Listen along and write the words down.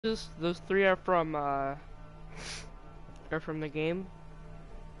Those three are from the game.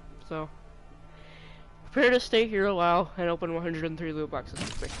 So prepare to stay here a while and open 103 loot boxes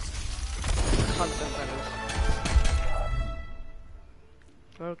with me. Content, that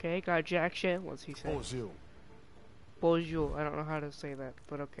is. Okay, got jack shit. What's he say? Bonjour. Bonjour. I don't know how to say that,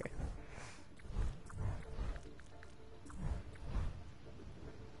 but okay.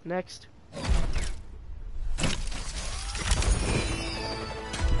 Next.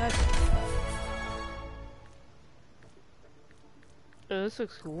 Oh, this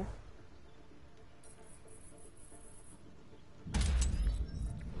looks cool.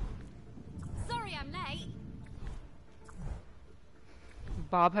 Sorry I'm late.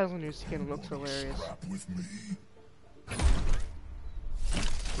 Bob has a new skin. It looks hilarious. With me.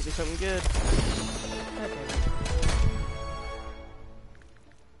 Give me something good.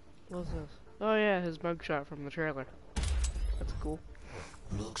 What's this? Oh yeah, his mugshot from the trailer. That's cool.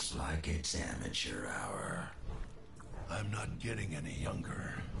 Looks like it's amateur hour. I'm not getting any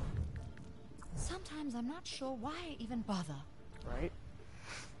younger. Sometimes I'm not sure why I even bother. Right?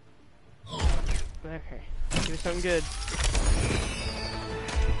 Okay. Give me something good.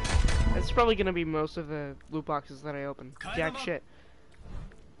 That's probably gonna be most of the loot boxes that I open. Jack shit.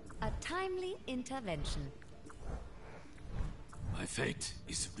 A timely intervention. My fate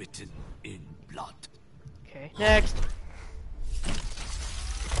is written in blood. Okay, next.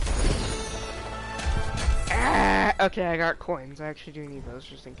 Ah, okay, I got coins. I actually do need those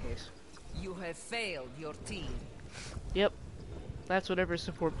just in case. You have failed your team. Yep, that's what every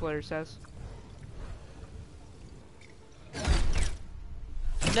support player says.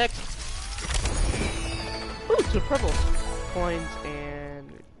 Next. Ooh, two purples. Coins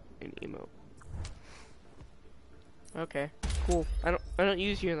and an emote. Okay, cool. I don't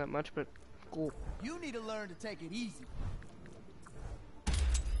use you that much, but cool. You need to learn to take it easy.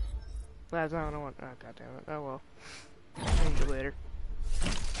 That's not what I want. Oh, god damn it. Oh well. Change it later.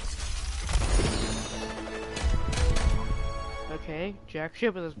 Okay, jack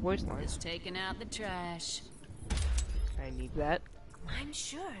shit with his voice line. Just taking out the trash. I need that. I'm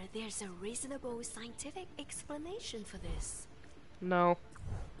sure there's a reasonable scientific explanation for this. No.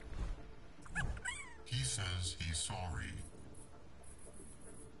 He says he's sorry.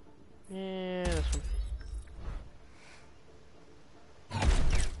 Yeah, this one.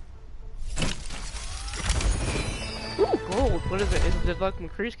 Ooh, gold. What is it? Is it the Buck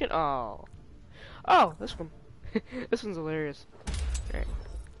McCree skin? Oh. Oh, this one. This one's hilarious. Alright.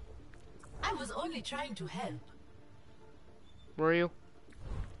 I was only trying to help. Were you?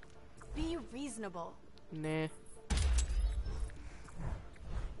 Be reasonable. Nah.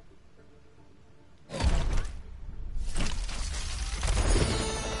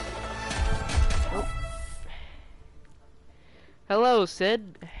 Oh. Hello,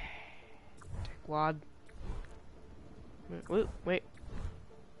 Sid. Wad. Wait.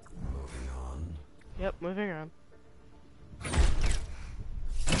 Moving on. Yep, moving on.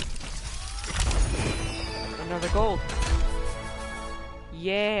 Another gold.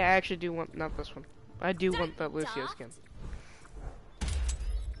 Yeah, I actually do want, not this one. I do want that Lucio skin.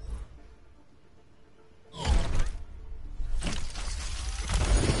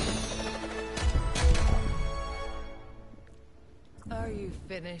 Are you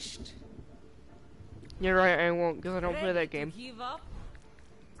finished? You're right, I won't, because I don't play that game. Give up?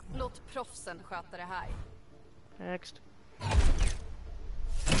 Låt proffsen sköta det här. Next.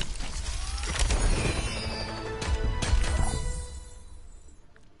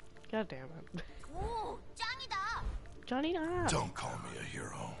 God damn it. 오, 짱이다. Johnny, nah. Don't call me a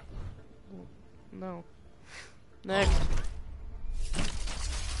hero. No. Next.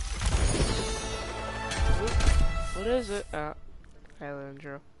 Oop. What is it? Highland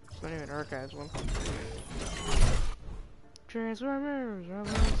intro. It's not even archives one. Transformers,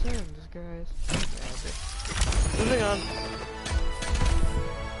 Sins, guys. Yeah, okay. Moving on.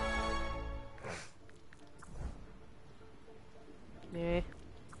 Yeah.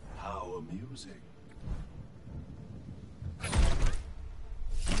 How amusing.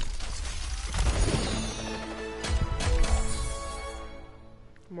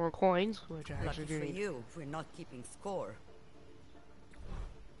 More coins, which I Lucky actually do for need. you, we're not keeping score.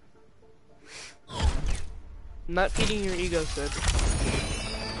 I'm not feeding your ego, Sid.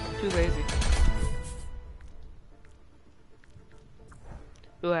 Too lazy.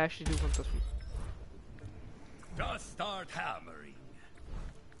 Ooh, I actually do want this one. Just start hammering.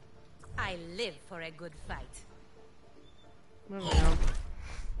 I live for a good fight. Moving on.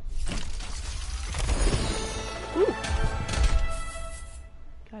 Ooh.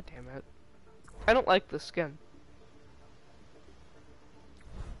 God damn it. I don't like this skin.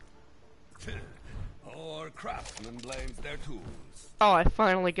 Or craftsman blames their tools. Oh, I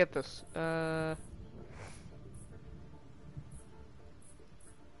finally get this. Yeah,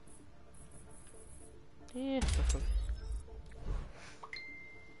 this one.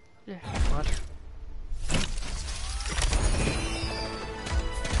 Yeah, what?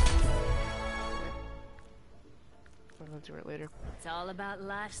 I'll do it later. It's all about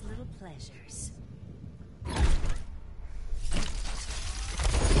life's little pleasures.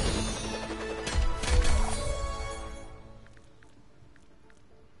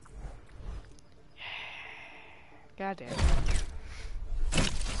 God damn.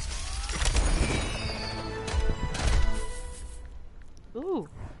 Ooh,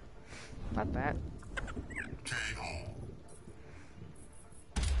 not that.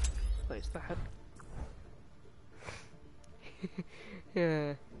 Place that.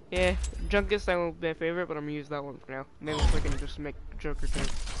 Yeah. Junkus that won't be my favorite, but I'm gonna use that one for now. Maybe if I can just make Joker too.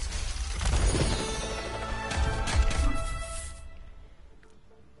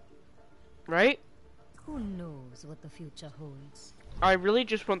 Right? Who knows what the future holds? I really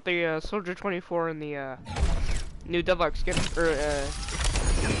just want the Soldier 24 and the new Deadlock skin, or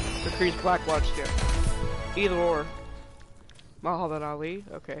the Kree's Black Watch skin. Either or. Muhammad Ali,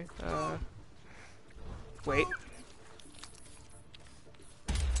 okay. Wait.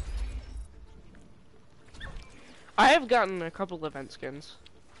 I have gotten a couple event skins.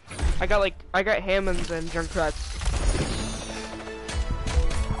 I got Hammonds and Junkrat's.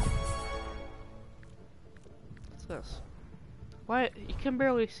 What's this? What? You can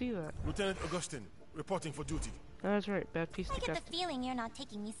barely see that. Lieutenant Augustine, reporting for duty. Oh, that's right, bad piece I to get cut. the feeling you're not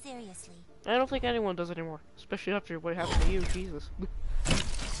taking me seriously. I don't think anyone does anymore, especially after what happened to you, Jesus.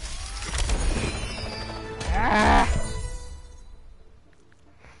 Ah!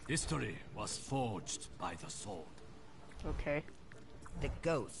 History was forged by the sword. Okay. The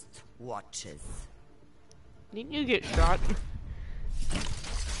ghost watches. Didn't you get shot?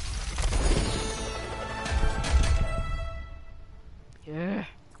 Yeah.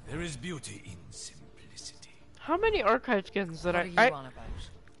 There is beauty in simplicity. How many archive skins did What are you on about?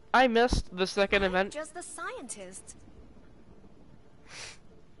 I missed the second I'm event. just the scientist.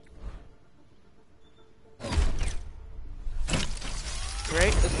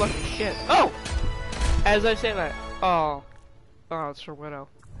 Right? It's lucky shit. Oh! As I say that. Oh. Oh, it's for Widow.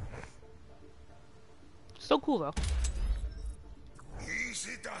 Still cool though.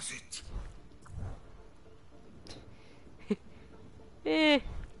 Easy does it.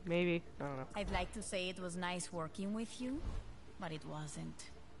 Maybe. I don't know. I'd like to say it was nice working with you, but it wasn't.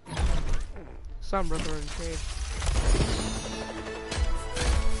 Some brother in trade.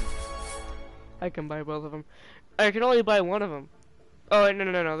 I can buy both of them. I can only buy one of them. Oh, wait, no,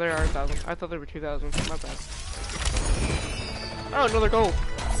 there are 1,000. I thought there were 2,000. My bad. Oh, another gold.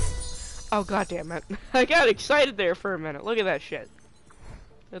 Oh, god damn it. I got excited there for a minute. Look at that shit.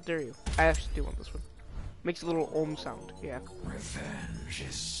 How dare you. I actually do want this one. Makes a little ohm sound. Yeah. Revenge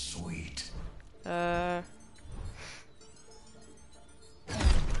is sweet. Oh,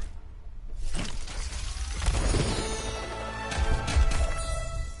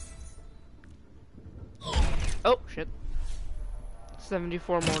 shit.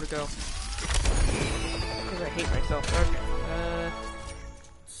 74 more to go. Because I hate myself. Okay.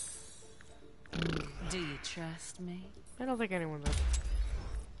 Do you trust me? I don't think anyone does.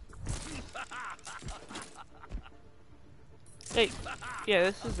 Hey, yeah,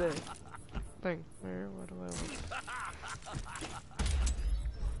 this is a thing. What do I want?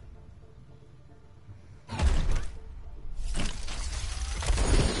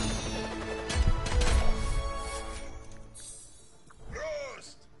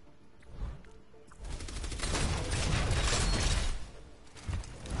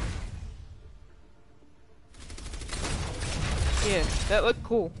 Yeah, that looked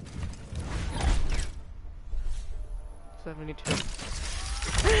cool. 72.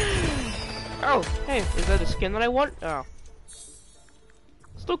 Oh, hey, is that a skin that I want? Oh.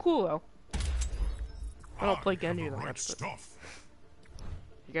 Still cool though. I don't play Genji that much, but...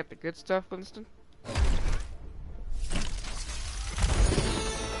 You got the good stuff, Winston?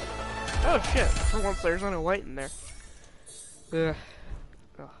 Oh shit, for once there's not a white in there. Ugh.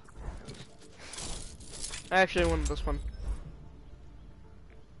 Oh. I actually wanted this one.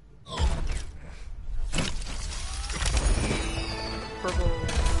 Purple.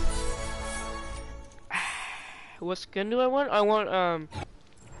 What skin do I want? I want, let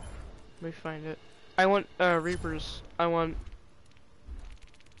me find it. I want, Reapers. I want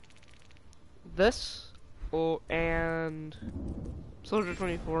this, and Soldier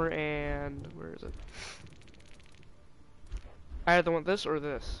 24, and where is it? I either want this or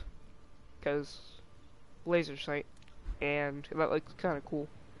this. because laser sight, and that looks kind of cool.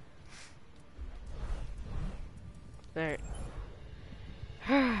 Alright.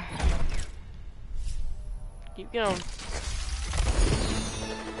 Keep going.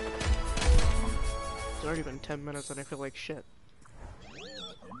 It's already been 10 minutes and I feel like shit.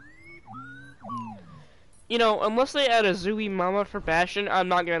 You know, unless they add a Zooey Mama for Bastion, I'm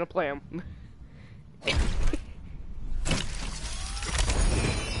not gonna play him.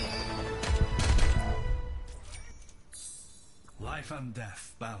 Life and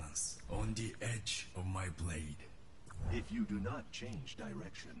death balance on the edge of my blade. If you do not change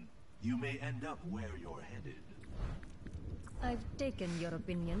direction, you may end up where you're headed. I've taken your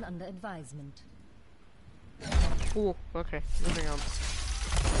opinion under advisement. Cool. Okay, moving on.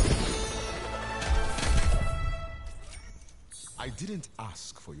 I didn't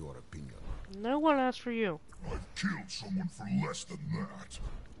ask for your opinion. No one asked for you. I've killed someone for less than that.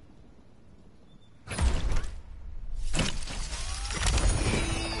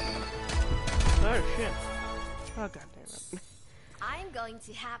 Oh shit. Oh god damn it. I'm going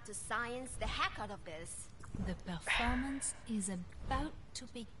to have to science the heck out of this. The performance is about to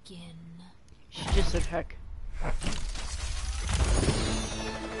begin. She just said heck.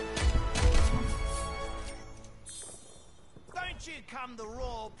 Don't you come the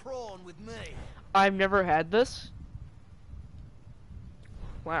raw prawn with me. I've never had this.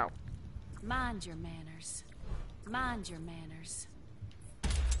 Wow. Mind your manners. Mind your manners.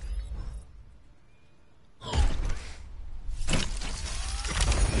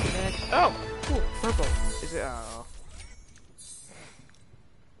 Next. Oh, cool. Purple. Is it? Oh.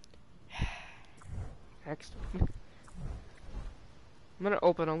 Next. I'm gonna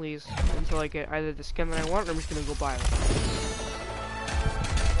open all these until I get either the skin that I want, or I'm just gonna go buy them.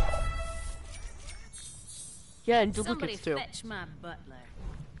 Yeah, and Somebody duplicates too. fetch my butler.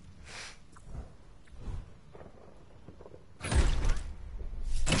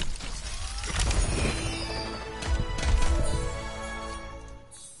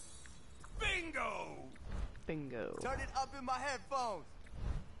 Bingo! Bingo. Turn it up in my headphones.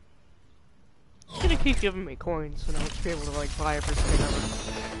 It's gonna keep giving me coins, and I'll just be able to like buy every skin ever.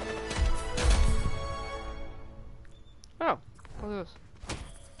 Oh, what's this?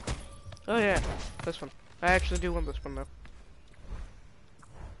 Oh yeah, this one. I actually do want this one though.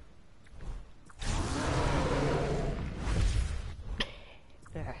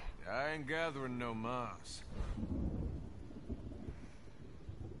 Yeah. I ain't gathering no moss.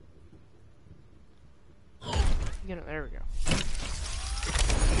 Get it, there we go.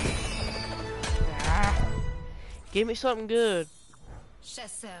 Ah, give me something good.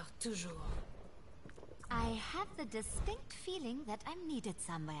 Chasseur, toujours. I have the distinct feeling that I'm needed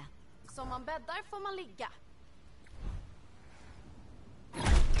somewhere. Som man bäddar får man ligga.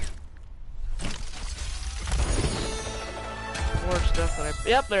 More stuff that I.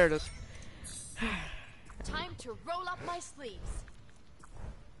 Yep, there it is. Time to roll up my sleeves.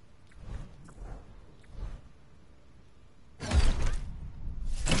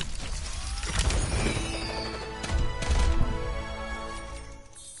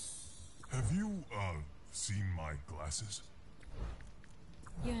 Have you, seen my glasses?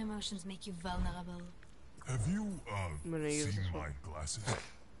 Your emotions make you vulnerable. Have you, I'm gonna use seen this my one. glasses?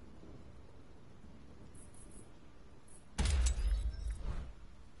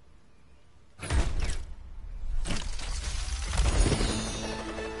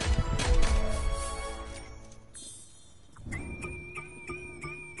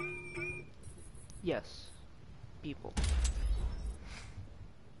 Yes, people.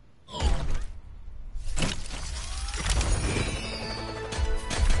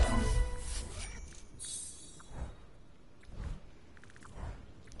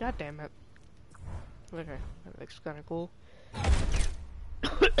 God damn it. Okay, that looks kind of cool.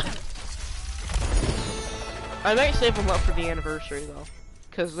 I might save them up for the anniversary though,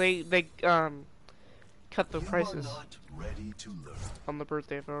 cause they cut the prices You are not ready to learn. on the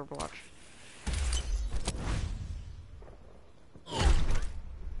birthday of Overwatch.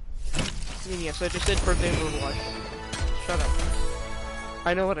 I mean, yes, I just said birthday of Overwatch. Shut up.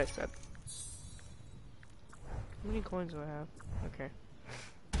 I know what I said. How many coins do I have? Okay.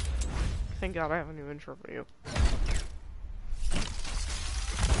 Thank God I have a new intro for you.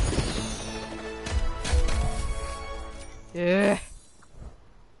 Yeah.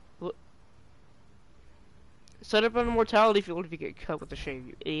 Look. Set up an immortality field if you get cut with the shave,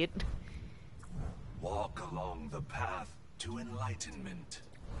 you idiot. Walk along the path to enlightenment.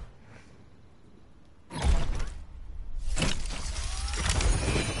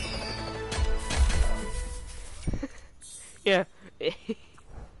 Yeah.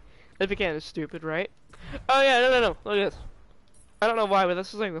 If you can, it's stupid, right? Oh yeah, no. Look at this. I don't know why, but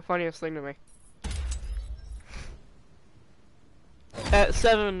this is like the funniest thing to me. At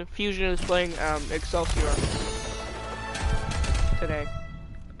 7, Fusion is playing Excelsior today.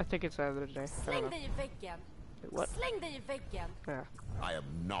 I think it's either today. I don't know. Wait, what? Yeah. I am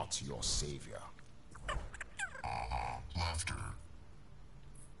not your savior. Laughter.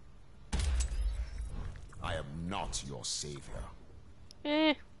 I am not your savior.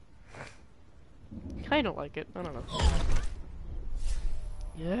 Kinda like it. I don't know.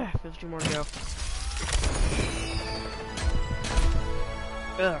 Yeah, 50 more to go.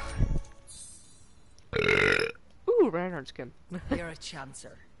 Ugh. Ooh, Reinhardt skin. You're a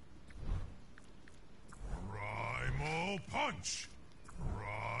chancer. Primal punch!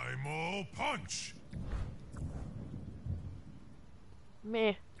 Primal punch!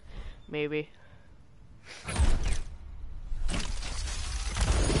 Meh. Maybe.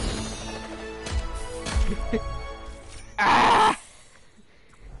 Ah!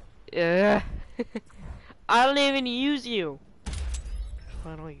 Yeah. I don't even use you.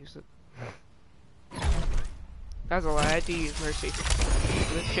 I don't use it. That's a lie. I do use Mercy.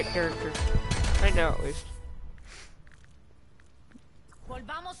 This shit character. Right now, at least.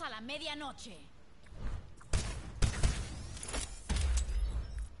 Volvamos a la medianoche.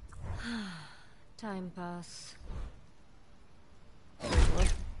 Time pass. Wait,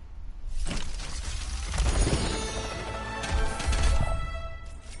 what?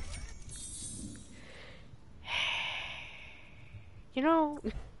 You know...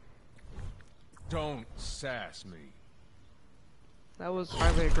 Don't sass me. That was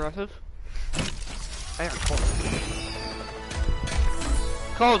highly aggressive. I got called it.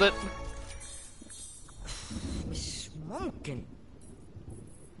 Called it! Smoking.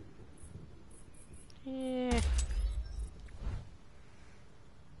 Yeah.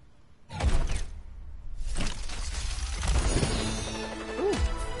 Ooh.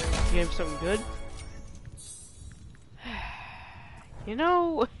 Gave him something good. You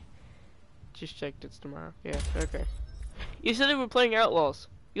know... Just checked, it's tomorrow. Yeah, okay. You said they were playing Outlaws.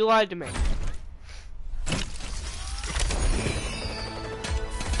 You lied to me.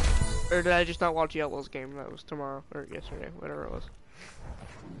 Or did I just not watch the Outlaws game? That was tomorrow, or yesterday, whatever it was.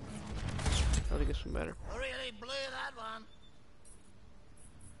 I think it's better. Really blew that one.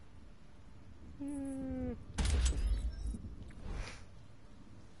 This one.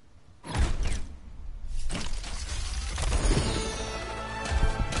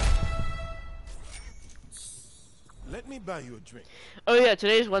 Let me buy you a drink. Oh yeah,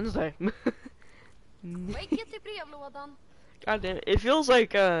 today's Wednesday. Vilket är brevlådan? God damn it. It feels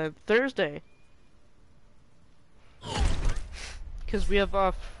like Thursday. Because we have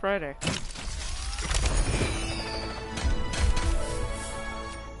off Friday.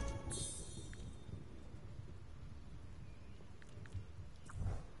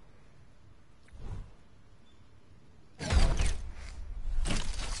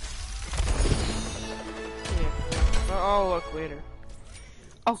 I'll look later.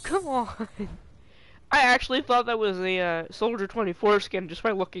 Oh, come on! I actually thought that was the Soldier 24 skin just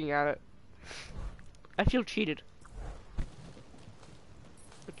by looking at it. I feel cheated.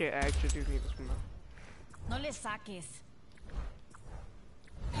 Okay, I actually do need this one though. No le saques.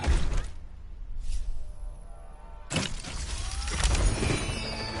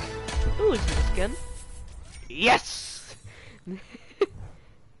 Ooh, is it a skin? Yes!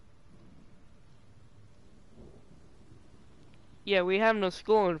 Yeah, we have no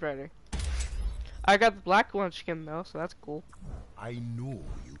school on Friday. I got the black one skin though, so that's cool. I know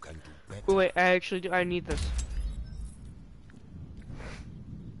you can do better. Oh, wait, I actually do. I need this.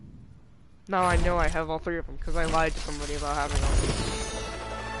 Now I know I have all 3 of them because I lied to somebody about having them.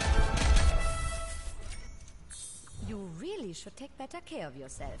 You really should take better care of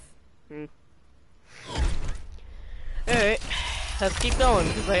yourself. Alright, let's keep going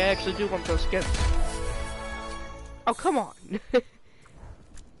because I actually do want those skins. Oh, come on!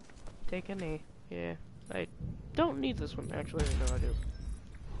 Take a knee. Yeah, I don't need this one. Actually, no, I do.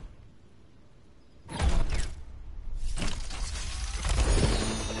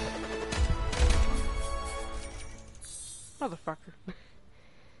 Motherfucker.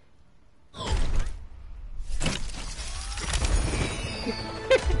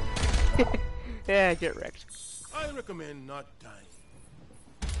 Yeah, get wrecked. I recommend not dying.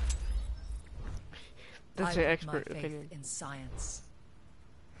 That's an expert my faith opinion. in science.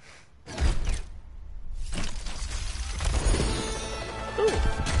 Ooh.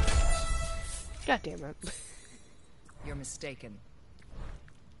 God damn it. You're mistaken.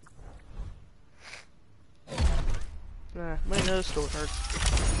 My nose still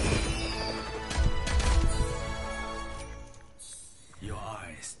hurts.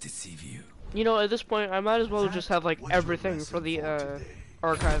 You know, at this point, I might as well just have like everything for the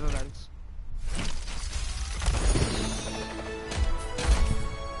archive events.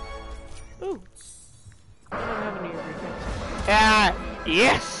 Ooh. I don't have any of your things. Ah,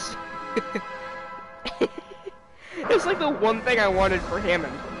 yes! It's like the one thing I wanted for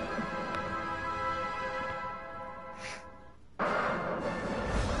Hammond.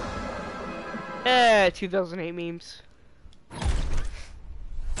 2008 memes.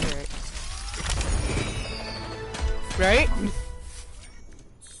 Alright. Right?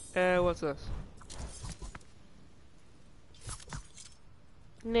 What's this?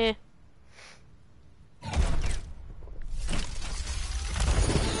 Nah.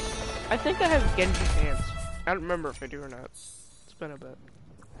 I think I have Genji pants. I don't remember if I do or not. It's been a bit.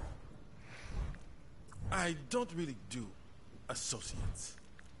 I don't really do associates.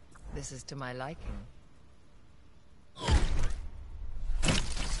 This is to my liking.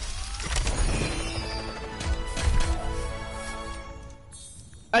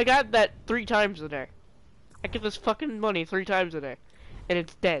 I got that 3 times a day. I get this fucking money 3 times a day. And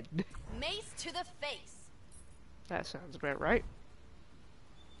it's dead. Mace to the face. That sounds about right.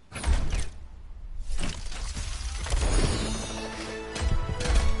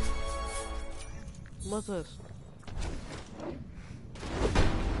 What's this?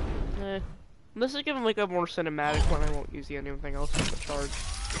 This is giving like a more cinematic one. I won't use anything else in the charge.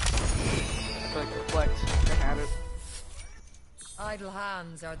 Like reflect. I had it. Idle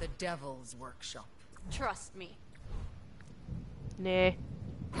hands are the devil's workshop. Trust me. Nah.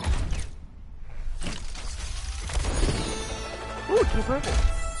 Ooh, 2 purple.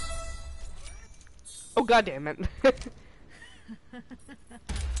 Oh, god damn it.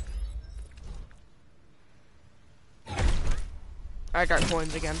 I got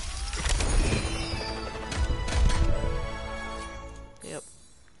coins again. Yep.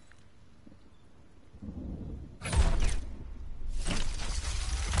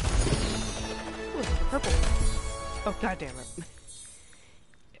 Ooh, purple. Oh, god damn it.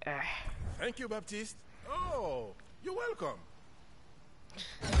 Thank you, Baptiste. Oh, you're welcome.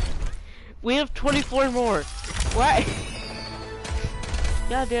 We have 24 more. Why?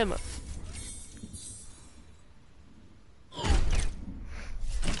 God damn it.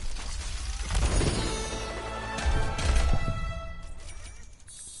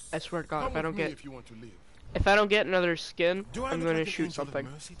 I swear to God, if I don't get, if I don't get another skin, I'm gonna shoot something.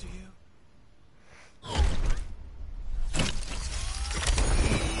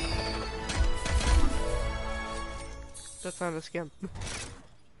 That's not a skin.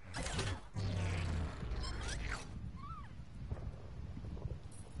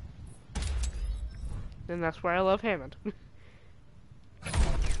 And that's why I love Hammond.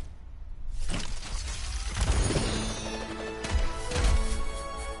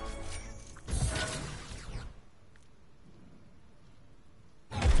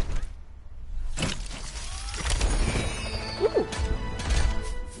 Ooh.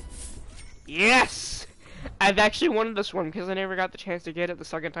 Yes! I've actually wanted this one because I never got the chance to get it the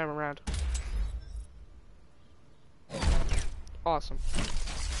second time around. Awesome.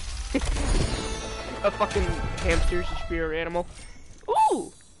 A fucking hamster's a spirit animal.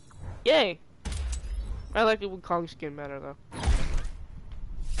 Ooh! Yay! I like it with Kong skin better though.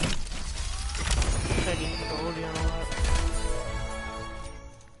 I need the goldie and all that.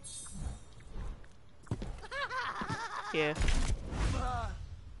 Yeah.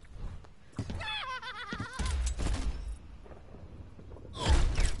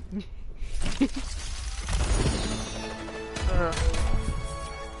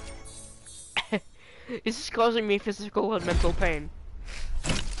 This is causing me physical and mental pain.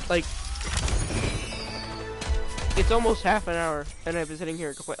 Like, it's almost half an hour, and I've been sitting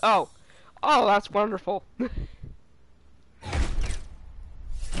here complaining. Oh, that's wonderful.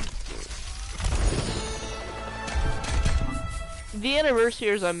 The anniversary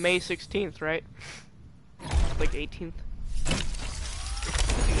is on May 16th, right? Like 18th.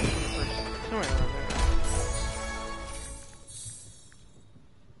 Somewhere around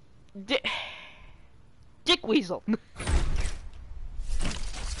there. Dick Weasel.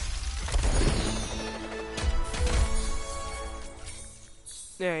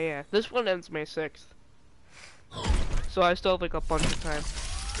 Yeah. This one ends May 6th. So I still have like a bunch of time.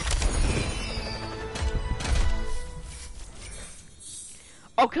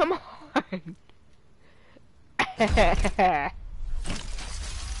 Oh, come on.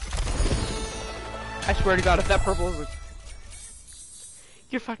 I swear to God, if that purple is a...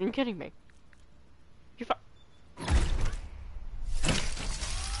 You're fucking kidding me.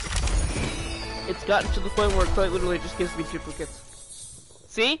 It's gotten to the point where it quite literally just gives me duplicates.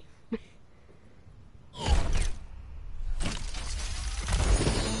 See?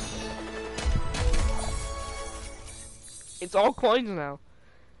 It's all coins now.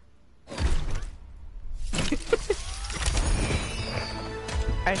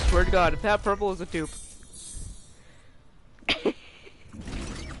 I swear to God, if that purple is a dupe.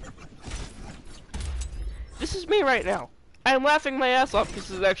 This is me right now. I'm laughing my ass off because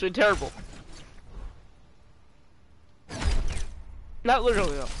this is actually terrible. Not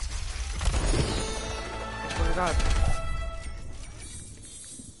literally though. I swear to God.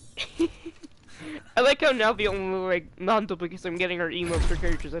 I like how now the only like non-duplicates I'm getting are emotes for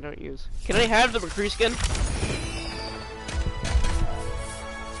characters I don't use. Can I have the McCree skin?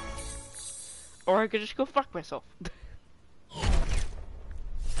 Or I could just go fuck myself.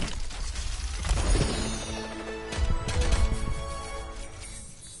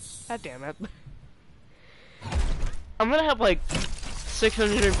 God damn it. I'm gonna have like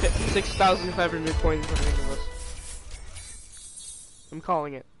 6,500 coins at the end of this. I'm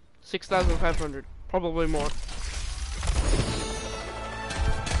calling it. 6,500. Probably more.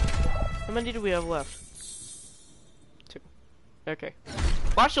 How many do we have left? 2. Okay.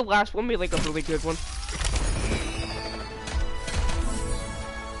 Watch the last one be like a really good one.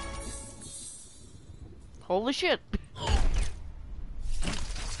 Holy shit.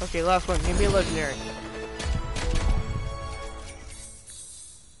 Okay, last one. Give me a legendary.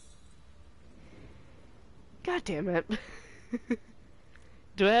 God damn it.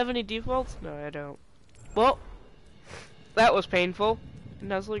 Do I have any defaults? No, I don't. Well, that was painful.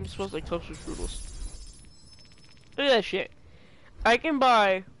 Nuzzling smells like toasted strudels. Look at that shit. I can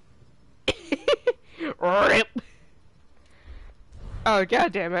buy... RIP! Oh,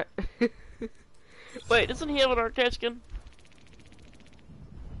 god damn it. Wait, doesn't he have an arcade skin?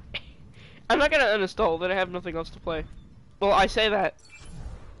 I'm not gonna uninstall, then I have nothing else to play. Well, I say that.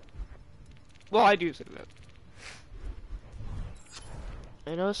 Well, I do say that.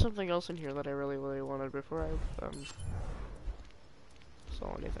 I know something else in here that I really wanted before I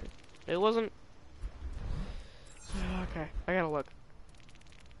saw anything. It wasn't... Okay, I gotta look.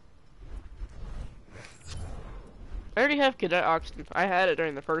 I already have Cadet Oxygen. I had it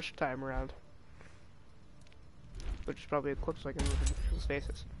during the first time around. Which is probably a clip so I can move into people's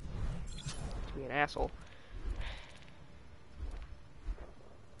faces. To be an asshole.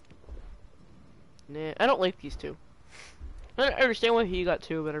 Nah, I don't like these two. I don't understand why he got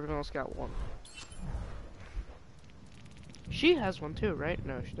 2, but everyone else got 1. She has 1 too, right?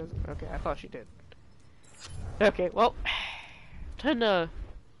 No, she doesn't. Okay, I thought she did. Okay, well, 10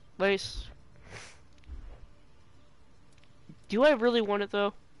 lace. Do I really want it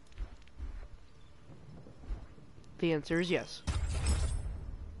though? The answer is yes.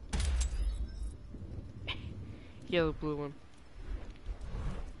 Yeah, the blue one.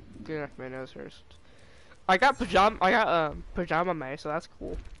 Get off my nose first. I got pajama May, so that's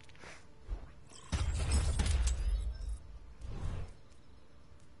cool.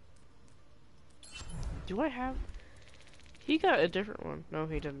 Do I have... He got a different one. No,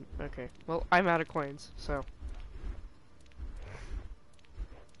 he didn't. Okay. Well, I'm out of coins, so...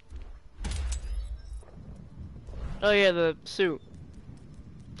 Oh yeah, the suit.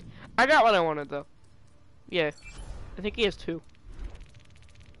 I got what I wanted, though. Yeah. I think he has 2.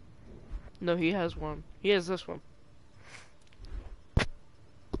 No, he has 1. He has this one.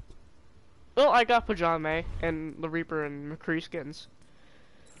 Well, I got Pajama and the Reaper and McCree skins.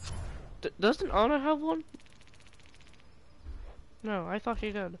 Doesn't Anna have 1? No, I thought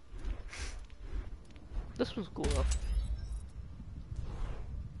she did. This one's cool though.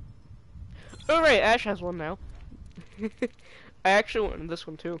 Oh right, Ash has 1 now. I actually wanted this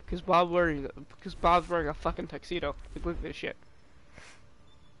one too, because Bob's wearing a fucking tuxedo. Like, look at this shit.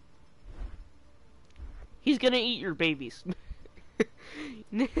 He's gonna eat your babies.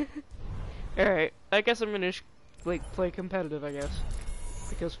 Alright, I guess I'm gonna like play competitive, I guess.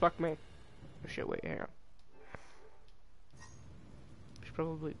 Because fuck me. Oh shit, wait, hang on. Should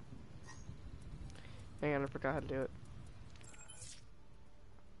probably... Hang on, I forgot how to do it.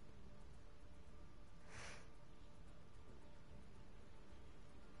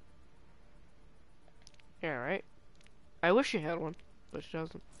 Yeah, right? I wish she had 1, but she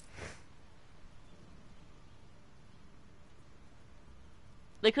doesn't.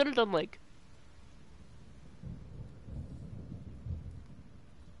 They could have done like...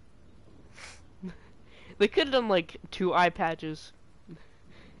 They could have done like 2 eye patches.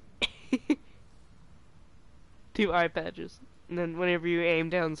 2 eye patches. And then whenever you aim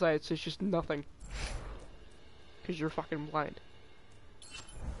down sights, it's just nothing. Because you're fucking blind.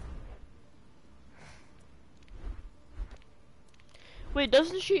 Wait,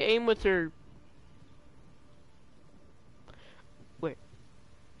 doesn't she aim with her... Wait.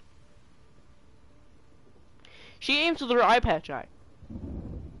 She aims with her eye patch eye.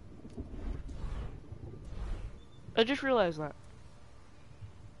 I just realized that.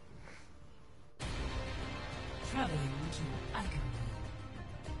 Traveling to Icon.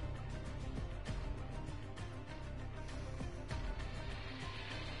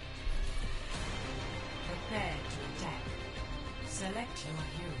 Prepare to attack. Select your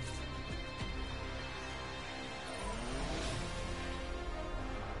hero.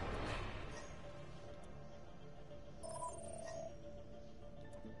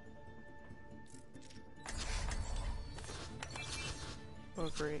 Oh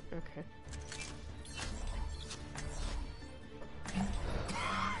great, okay.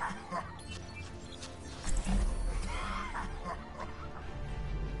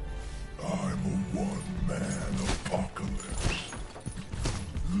 I'm a one-man apocalypse.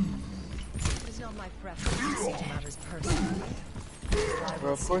 It's not my preference to see matters personally.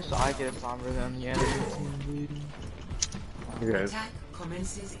 Bro, of course I get a somber than the enemy team, dude. You guys.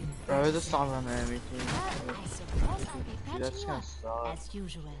 Bro, the somber on the enemy team. I suppose I'll be Dude, that's patching gonna up, suck. as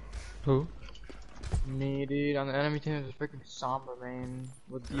usual. Who? Me, dude. On the enemy team is a freaking somber main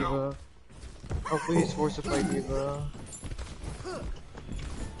with Diva. Hopefully he's forced to play Diva.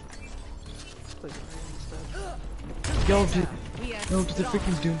 Yo, did the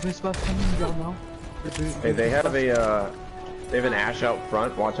freaking Doomfist buff coming? Y'all know? Hey, they have an Ash out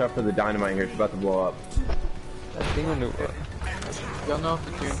front. Watch out for the dynamite here. It's about to blow up. That thing on the y'all know if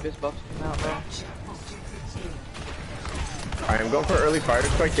the Doomfist buff's coming out, bro? Alright, I'm going for early fire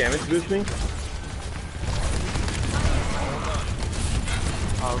strike damage boost me.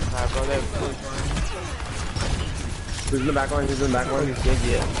 Oh crap, bro, they have Who's in the back line? Who's in the back line?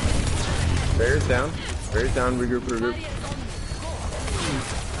 yeah. Bear's down. Bear's down. Regroup, regroup.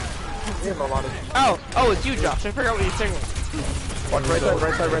 We have a lot of. Oh, it's you, Josh. I forgot what you're saying. Watch right side,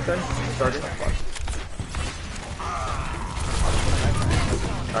 right side, right side. Starting.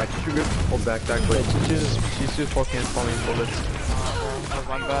 Alright, just regroup. Hold back, quick. She's just fucking spawning bullets.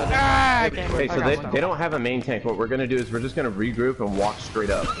 One bad. Hey, so they don't have a main tank. What we're gonna do is we're just gonna regroup and walk straight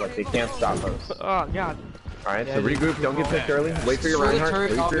up. Like, they can't stop us. Oh, God. Alright, so regroup. Don't get picked early. Wait for your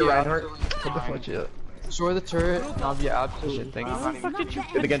Reinhardt. Wait for your Reinhardt. What the fuck, yeah. Destroy the turret, and I'll be out. Shit, thank you.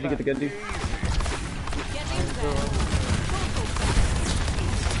 Get the Genji, get the Genji.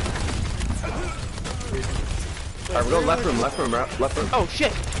 Alright, we're going left room, left room, left room. Oh,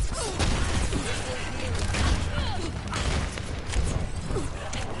 shit.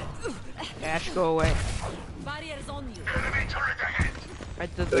 Ash, go away. Barriers on you. I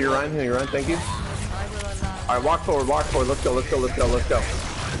did Heal your Ryan, thank you. Alright, walk forward, let's go.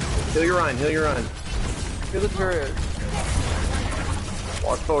 Heal your Ryan. Kill the turret.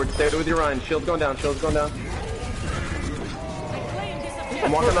 Walk forward, stay with your Ryan. Shield's going down.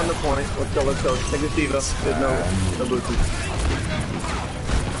 I'm walking on the point. Let's go. Take this diva. There's no boosters.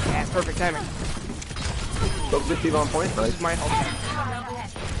 Yeah, perfect timing. Go for this diva on point. Nice. This is my help.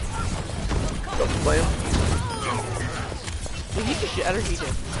 Go play him. Did he just shatter? He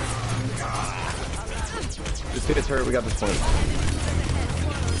did. Just hit his turret, we got this point.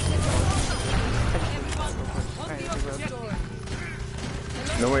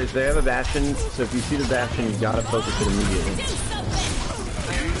 No worries, they have a Bastion, so if you see the Bastion, you gotta focus it immediately.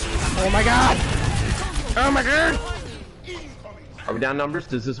 Oh my god! Oh my god! Are we down numbers?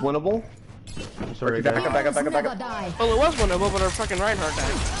 Is this winnable? I'm sorry, back up. Well, it was winnable, but our fucking Reinhardt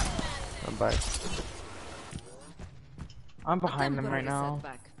died. I'm back. I'm behind them right now.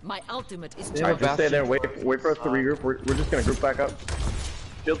 My ultimate is Alright, just stay there, wait for us to regroup. We're just gonna group back up.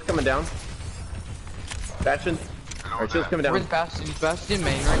 Shield's coming down. Bastion. Alright, Shield's coming down. Where's Bastion? Is Bastion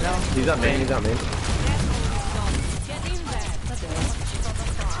main right now? He's not main.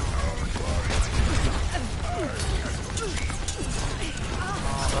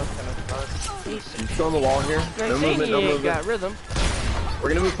 He's still on the wall here. No movement. Got rhythm. We're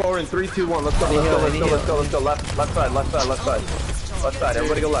gonna move forward in 3, 2, 1. Let's go. Left side.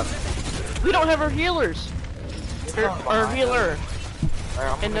 Everybody go left. We don't have our healers. Our healer.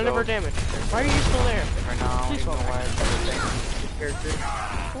 And none of our damage. Why are you still there? Right now. Please fall back.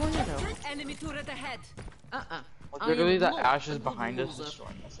 Enemy turret ahead. Literally, the Ash is behind us,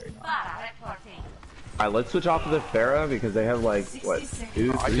 destroying us right now. Alright, let's switch off to the Pharah because they have like, what, 2,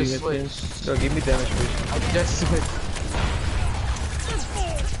 3 I just hits? switched. So give me damage, please. I just switched.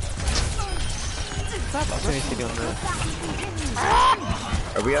 That's anything on that.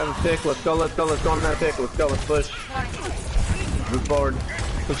 Are we on the pick? Let's go on that pick. Let's push. Move forward.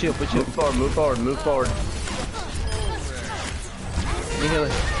 Push you. Move forward. You heal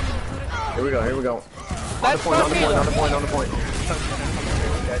it. Here we go. On the point.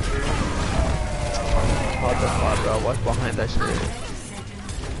 What the fuck, bro? What's behind that shit?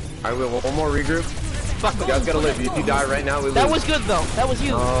 Alright, we have one more regroup. Fuck. You guys gotta live. If you die right now, we lose. That was good though. That was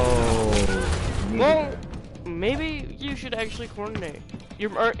you. Oh. Well, maybe you should actually coordinate.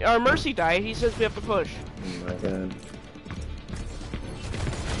 Our Mercy died. He says we have to push. Oh my god.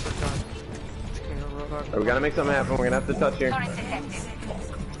 We gotta make something happen. We're gonna have to touch here.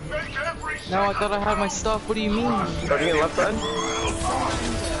 No, I thought I had my stuff. What do you mean? Starting in left side.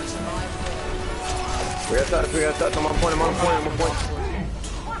 We got touch. We got touch. I'm on point. I'm on point. I'm on point.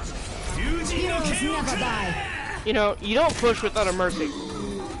 You know, you don't push without a Mercy.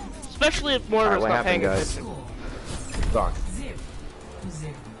 Especially if Mortar's not paying attention. Fuck.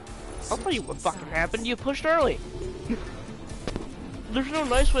 I'll tell you what fucking happened. You pushed early. There's no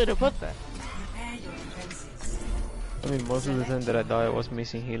nice way to put that. I mean, most of the time that I died, I was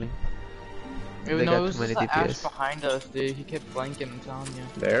missing healing. It was just the Ash behind us, dude. He kept flanking, I'm telling you.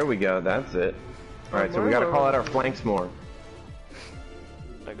 There we go. That's it. Alright, so we gotta call out our flanks more.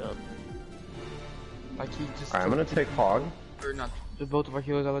 My god. Like he just. Alright, I'm gonna take Hog. Or not. Both of our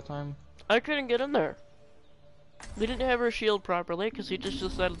healers all the time. I couldn't get in there. We didn't have her shield properly because he just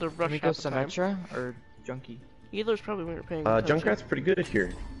decided to rush out the time. Symmetra or Junkie? Either's probably weren't paying attention. Junkrat's pretty good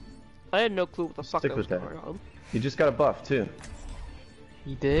here. I had no clue what the fuck Stick was with going on. He just got a buff too.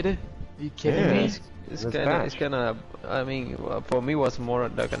 He did? Are you kidding me? It's kinda, I mean, for me it was more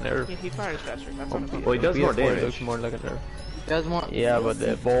like a nerf. Yeah, he fires faster, that's not a Well, he does more damage. It looks more like a nerf. He does more. Yeah, but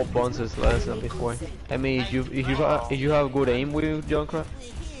the ball bounces less than before. I mean, if you have good aim with Junkrat,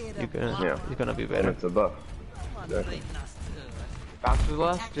 you can, it's gonna be better. And it's a buff. Exactly. Bounces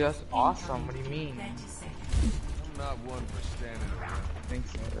less? Dude, that's awesome. What do you mean? I'm not one for standing around. I think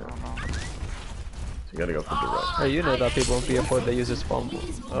so. I don't know. You gotta go for direct. Hey, you know that people in PS4 they use a spawn.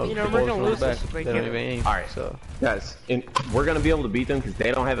 You know, we're gonna lose back. this if They don't even aim. Alright, so guys, we're gonna be able to beat them because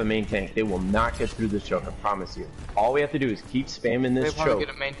they don't have a main tank. They will not get through this choke, I promise you. All we have to do is keep spamming this choke. They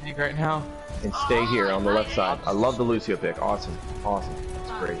get a main tank right now. And stay here on the left side. I love the Lucio pick. Awesome. Awesome.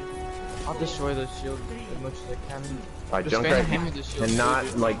 That's great. I'll destroy those shields as much as I can. Alright, Junkrat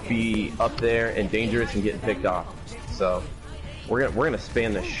cannot like be up there and dangerous and getting picked off. So we're gonna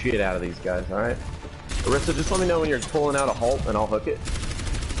spam the shit out of these guys, alright? Arista, just let me know when you're pulling out a halt and I'll hook it.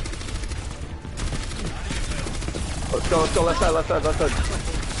 Let's go, left side, left side, left side.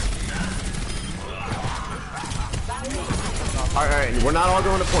 Alright, we're not all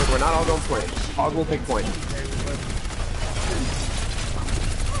going to point, we're not all going point. Hog will take point.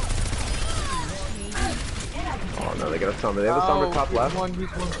 Oh no, they got a Sombra. They have a Sombra top left.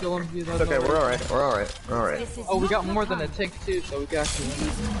 It's okay, we're alright, we're alright, we're alright. Oh, we got more than a tick too, so we got to.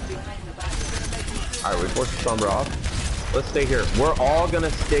 Alright, we forced the Sombra off. Let's stay here. We're all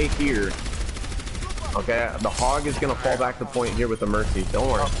gonna stay here. Okay, the Hog is gonna fall back to point here with the Mercy. Don't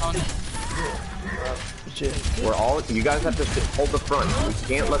worry. We're all, you guys have to hold the front. We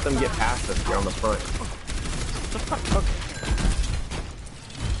can't let them get past us here on the front.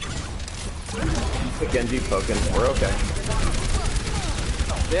 Genji poking. We're okay.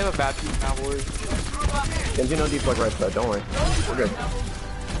 They have a bad piece now, boys. Genji no deflect right side. Don't worry. We're good.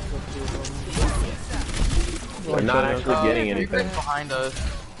 We're not actually getting anything. Behind us.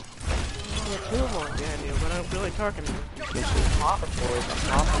 We're not really talking.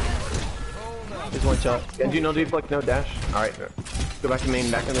 Just one shot. Genji no deflect, no dash. Alright. Go back to main,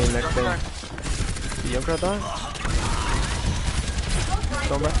 back to main, next thing. The Junkrat die?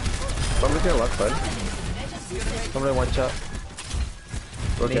 Sombra? Somebody's here left side. Sombra one shot.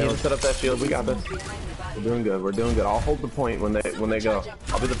 Okay, let's set up that shield. We got this. We're doing good. We're doing good. I'll hold the point when they go.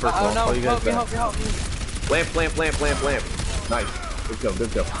 I'll be the first one. I'll call you guys back. Lamp, lamp, lamp, lamp, lamp. Nice. Good kill,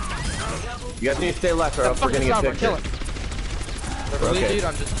 good kill. You guys need to stay left or else we're gonna get picked. Really, dude,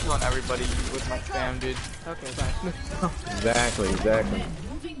 I'm just killing everybody with my spam, dude. Okay, bye. Exactly, exactly.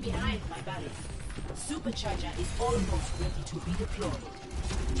 Moving behind my battle. Supercharger is almost ready to be deployed.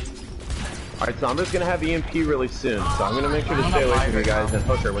 Alright, so I'm just gonna have EMP really soon, so I'm gonna make sure to stay away from you guys and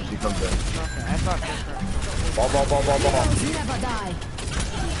hook her when she comes in. Okay, I thought Ball.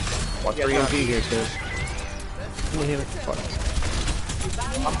 Watch for EMP here, soon. Fuck.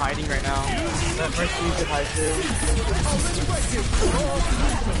 I'm hiding right now. That Mercy could hide too.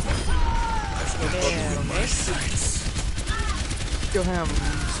 Kill him.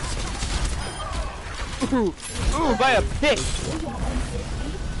 Ooh, by a pick!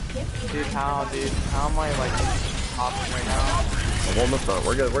 Dude, how am I like hopping right now? I'm on the front.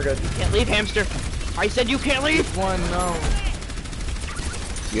 We're good, we're good. You can't leave, hamster. I said you can't leave! One, no.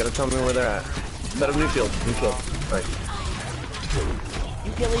 You gotta tell me where they're at. Set up new shield, new shield. Right.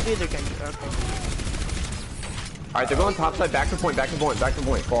 You can't leave either, Genji. Okay. Alright, they're going top side, back to point, back to point, back to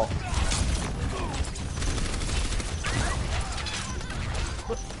point. Fall.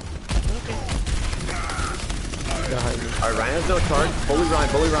 Okay. Alright, Ryan has no charge. Bully Ryan,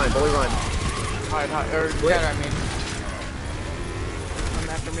 bully Ryan, bully Ryan. Hide, or dead, I mean. Come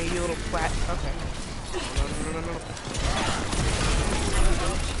after me, you little twat. Okay. No.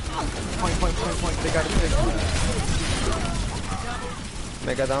 Point. They got a pick.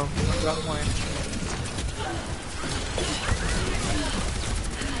 Mega down. Got point.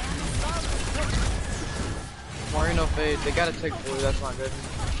 Marino fade. They gotta take blue. That's not good.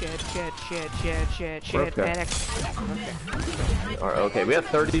 Shit. Okay. Panic. Okay. Alright, okay, we have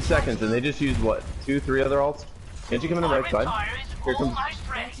 30 seconds and they just used what? 2-3 other ults? Genji coming in the right side. Here comes.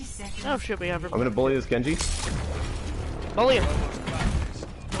 Oh shit, we have. I'm gonna bully this Genji. Bully him.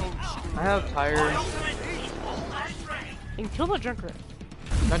 I have tire. And kill the Junker.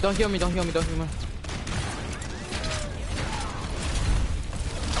 No, don't heal me.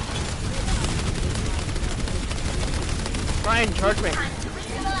 Ryan, charge me.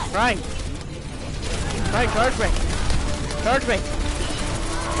 Ryan, charge me.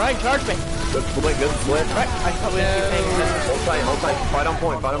 Ryan, charge me. Good split. Right, I thought we had to keep paying attention. Hold tight. Fight on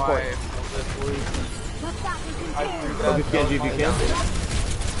point. Focus Genji if you can.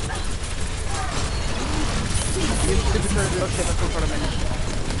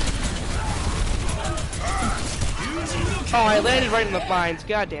 Oh, I landed right in the vines.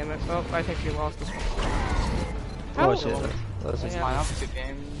 God damn it. Oh, I think we lost this one. Oh shit. That's It's fine. I'll pick a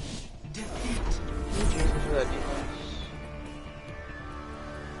game.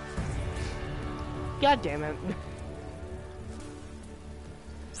 God damn it.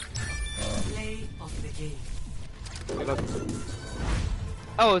 Play of the game.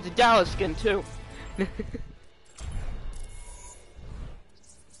 Oh, it's a Dallas skin too. I'm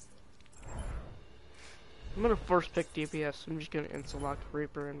gonna first pick DPS. I'm just gonna insta-lock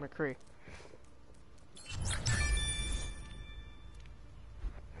Reaper and McCree.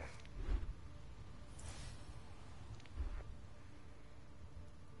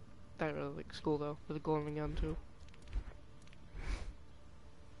 I really like school though, with a glowing gun too.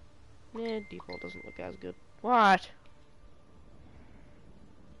 Yeah, default doesn't look as good. What?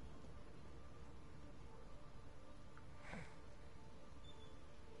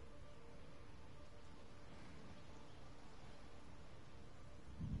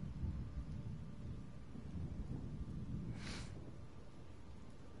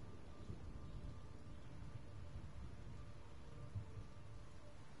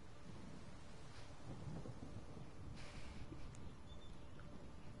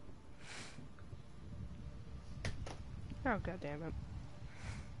 Oh, god damn it.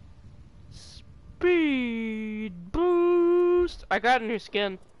 Speed boost! I got a new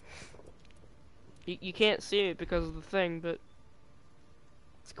skin. You can't see it because of the thing, but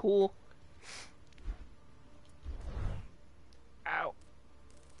it's cool. Ow.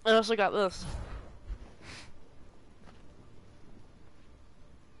 I also got this.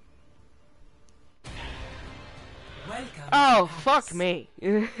 Welcome. Oh, fuck me.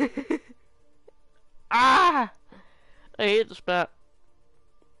 Ah! I hate this map.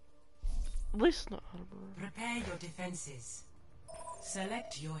 At least not Harbor. Prepare your defenses.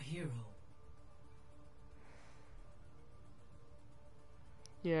 Select your hero.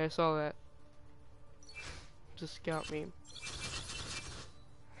 Yeah, I saw that. Just scout me.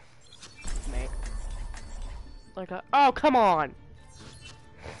 Mate. Like a— oh, come on!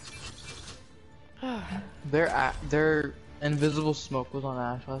 Their invisible smoke was on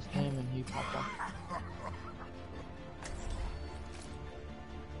Ash last game and he popped up.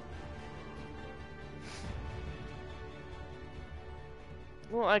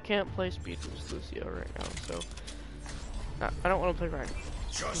 Well, I can't play Speed Boost Lucio right now, so I don't want to play Ryan.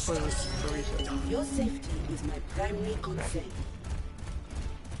 Your safety is my primary concern.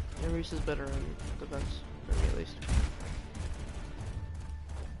 Yeah, Reese is better in defense, for me at least.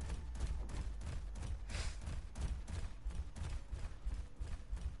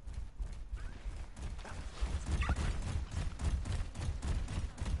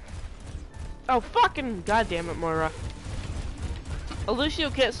 Oh, fucking goddamn it, Moira. Lucio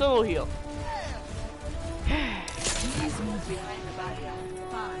can't solo heal.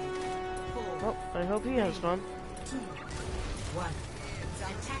 Well, I hope he has fun. 2, 1.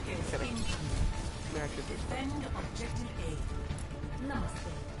 Attackers in. Defend objective A.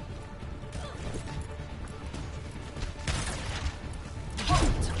 Namaste.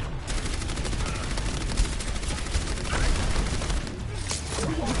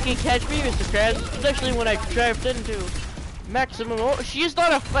 You can catch me, Mr. Krabs, especially when I drived into maximum. Oh, she's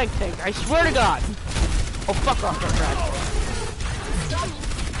not a flank tank, I swear to God. Oh, fuck off, Mr. Krabs.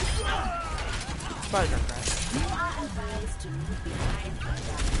 Probably not Krabs. place to move behind my back.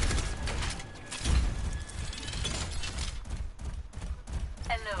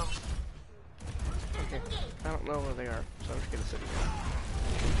 Hello. Okay. I don't know where they are, so I'm just gonna sit here.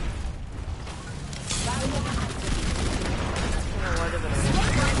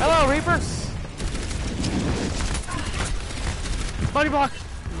 Hello, Reaper! Body block!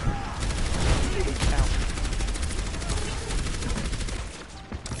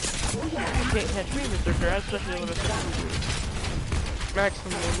 You can't catch me, Mr. Krabs, especially with a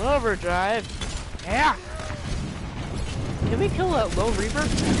maximum overdrive. Yeah! Can we kill that low Reaper?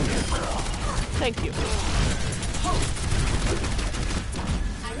 Thank you.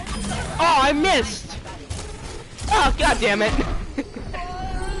 Oh, I missed! Oh, god damn it!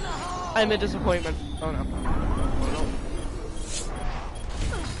 I'm a disappointment. Oh no.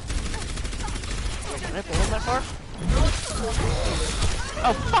 Wait, can I pull him that far?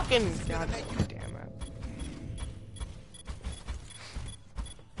 Oh, fucking god damn it.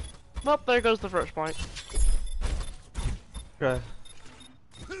 Well, there goes the first point. Right.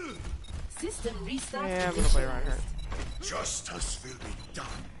 System restart. Yeah, I'm gonna play right here. Justice will be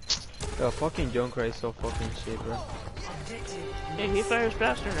done. The fucking Junkrat is so fucking shit, bro. Yeah, he fires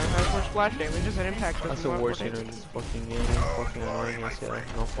faster now, has more splash damage, just an impact. That's the worst in this fucking game. Fucking annoying as hell.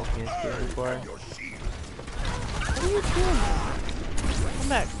 No fucking skill required. What are you doing? Come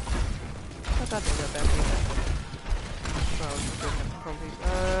back. I thought they got that.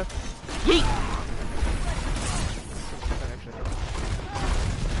 Yeet!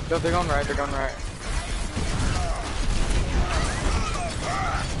 Yo, they're going right, they're going right.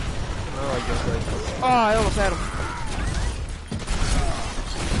 Oh, I almost had him.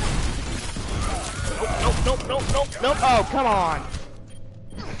 Nope. Oh, come on.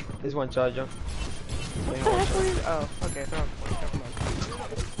 There's one charge, John. What the heck were you? Oh, okay, never mind.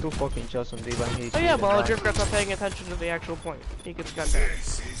 Two fucking shots on D-Line. Oh yeah, well, Jerkrat's not paying attention to the actual point. He gets gunned down.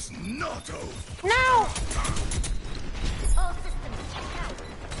 This is not over. No!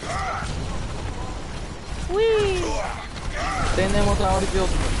 Whee! Stay in there with the auto build.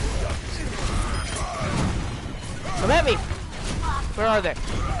 Come at me! Where are they?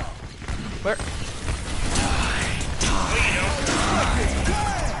 Where?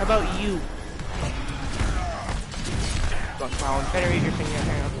 How about you? Better eat your thing and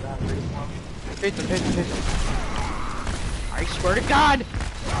hang on to that. Hit them. I swear to God!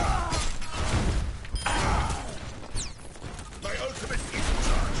 My ultimate is in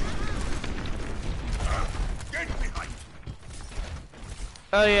charge. Get behind.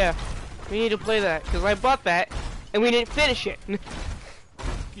 Oh yeah, we need to play that, because I bought that, and we didn't finish it.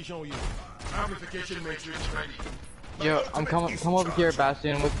 Amplification matrix ready. Yo, come over here,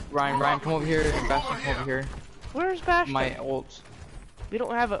 Bastion, with Ryan. Ryan, come over here, and Bastion, come over here. Where's Bastion? My ults. We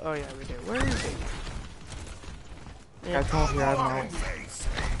don't have a. Oh yeah, we do. Where is he? Yeah, come over here, I don't know.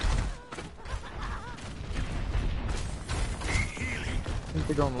 I think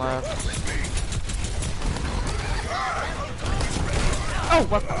they're going left. Oh,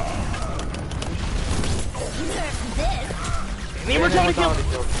 what the? The immortality kill!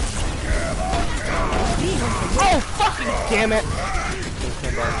 Oh, fucking damn it!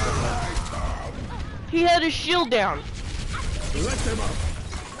 He had his shield down. Let them up.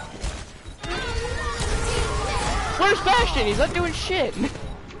 Where's Bastion? He's not doing shit.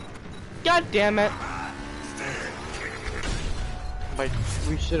 God damn it. Like,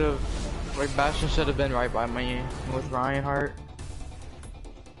 we should have... Like, Bastion should have been right by me with Reinhardt.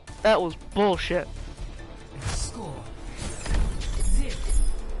 That was bullshit. Score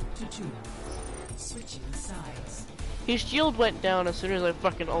 0-2. Switching sides. His shield went down as soon as I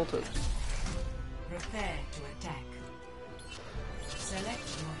fucking ulted. Prepare to attack. Select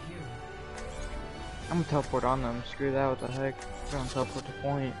your hero. I'm gonna teleport on them. Screw that, what the heck. I'm gonna teleport to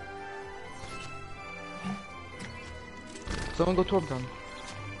point. Someone go torp them.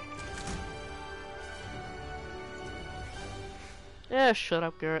 Yeah, shut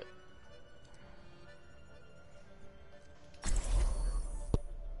up, Garrett.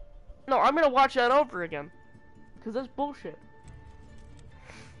 No, I'm gonna watch that over again. Cause that's bullshit.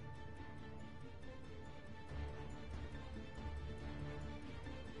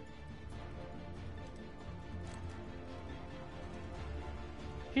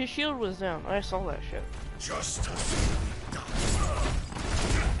 His shield was down. I saw that shit. Justice.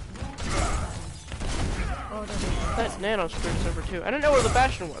 That nano sprint's over too. I didn't know where the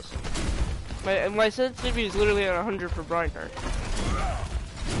Bastion was. My sensitivity is literally at 100 for Reinhardt.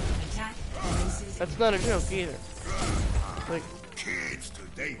 That's not a joke either. Like, Kids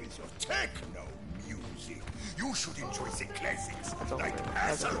today with your techno music. You should enjoy the classics like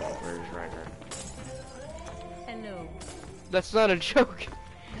Azeroth. Where's Reinhardt? Hello. That's not a joke.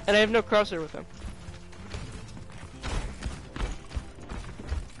 And I have no crosshair with him.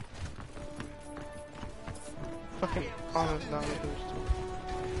 Fucking honest knowledge.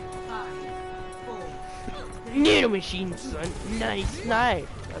 Needle machine, son. Nice knife.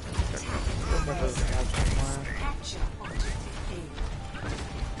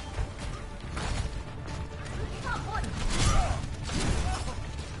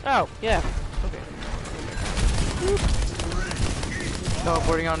 Oh, yeah. Okay.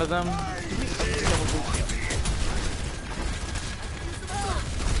 Teleporting onto them.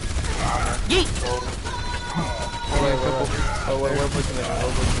 Yeet!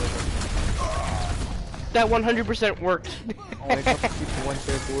 That 100% worked. Only a couple people went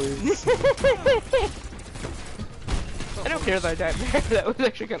there, boys. I don't care that I died there. That was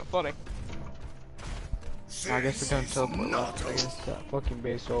actually kind of funny. I guess we're gonna teleport left. I guess that fucking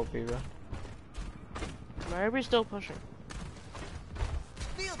base OP, bro. Why are we still pushing?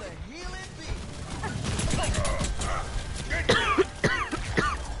 Feel the healing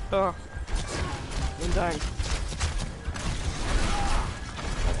Oh. I'm dying.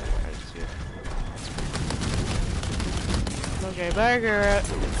 Okay, bagger.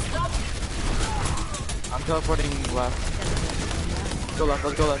 I'm teleporting left. Go left,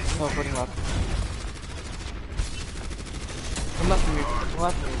 let's go left. Teleporting left. Come left of me. Come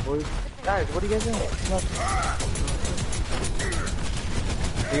left of me, boys. Guys, what are you guys doing? Come left.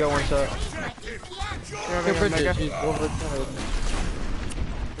 You got one shot. Good Bridget, she's over the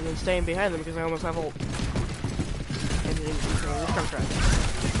and then staying behind them because I almost have ult. And then just come crash.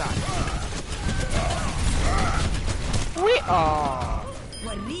 Die. We are.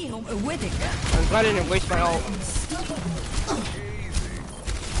 I'm glad I didn't waste my ult.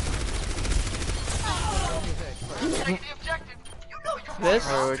 This?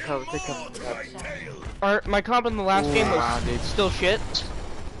 My comp in the last game was still shit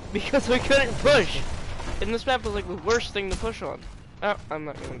because we couldn't push. And this map was like the worst thing to push on. Oh, I'm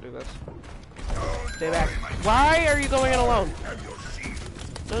not gonna do this. Stay back. Why are you going in alone?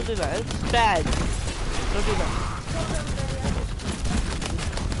 Don't do that. It's bad. Don't do that.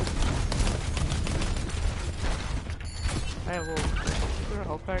 I will. Is there a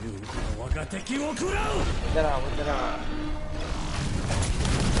health pack? Get out, get out.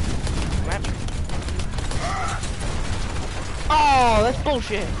 Oh, that's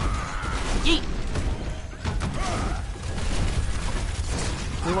bullshit. Yeet.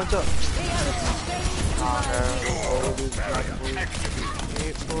 He went up.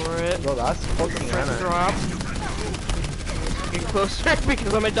 Wait for it. Bro, that's fucking Press drop. Get closer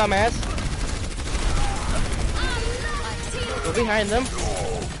because I'm a dumbass. Go behind them.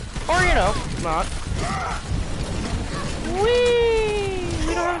 Or, you know, not. Whee!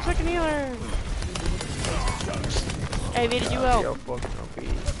 We don't have a second healer. Hey, they did you help? Yo, fucking OP.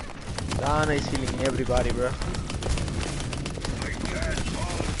 Dana is healing everybody, bro.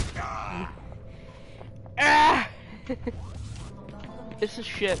 Ah! This is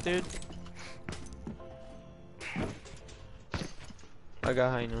shit, dude. I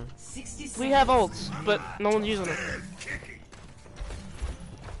got high now. We have ults, but no one's using them.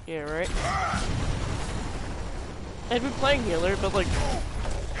 Yeah, right? I've been playing healer, but like...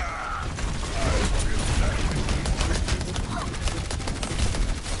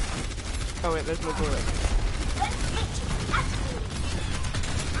 Oh wait, there's no door there.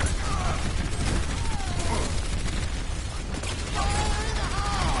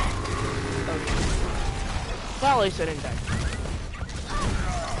 Well, at least I didn't die.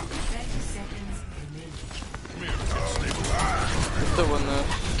 Still win this.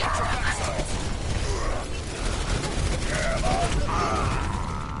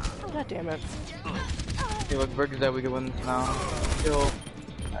 God damn it. Okay, look, Berg is dead, we can win this now. Kill.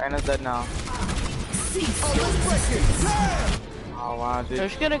 Anna's dead now. Oh wow, dude. I'm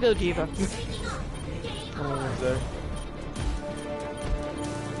just gonna go Diva. Who's there?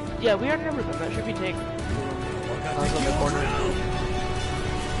 Yeah, we outnumbered them. That should be taken. I was on the corner.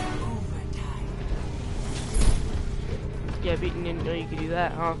 Yeah, beaten didn't know you could do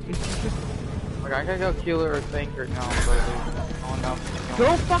that, huh? Like, I gotta go healer or tanker now, so going down.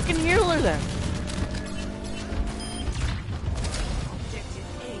 Go fucking healer then!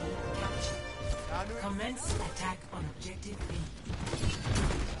 Commence attack on objective B.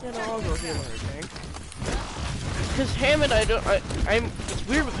 Yeah, no, I'll go healer or tank. Cause Hammond, it's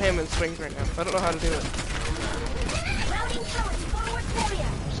weird with Hammond swings right now. I don't know how to do it.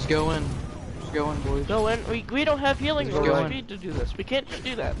 Just go in. Just go in, boys. Go in. We don't have healing or speed to do this. We can't just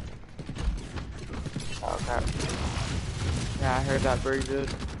do that. Okay. Yeah, I heard that Berg did.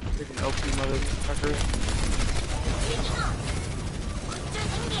 Freaking OP motherfucker.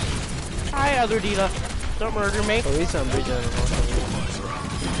 Hi, other Dita. Don't murder me.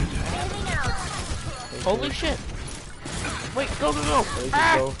 Holy shit. Wait, go, go, go.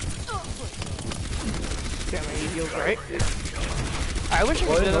 Ah! Damn, he heals right. I wish I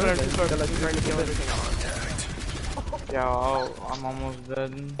could do that on trying to kill everything. Yeah, I'm almost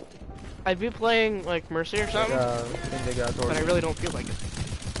dead. I'd be playing like Mercy or something, but I really don't feel like it.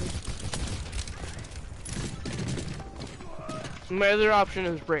 My other option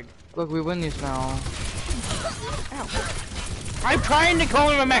is Brig. Look, we win these now. Ow. I'm trying to call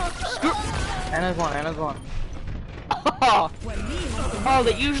him a mech. Anna's one. Oh,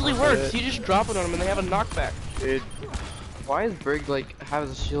 that usually works. You just drop it on them and they have a knockback. Dude, why is Brig like has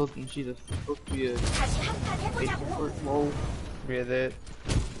a shield and she's supposed to be a whoa? Breathe.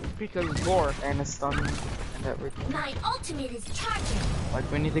 Because it's gore. And a stun and everything. My ultimate is charging. Like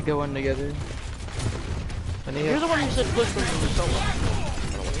we need to go in together. You're the one who said push from the solo. I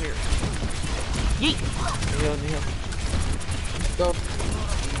don't want to hear. Yeet! Go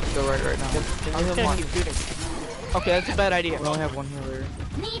right now. I'm just gonna keep shooting. Okay, that's a bad idea. We only have one healer.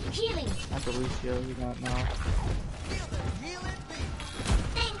 Need healing. That's Alicia, he's not now.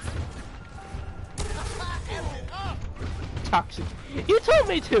 Toxic. You told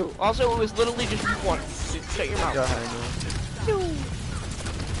me to! Also, it was literally just one. Shut your mouth.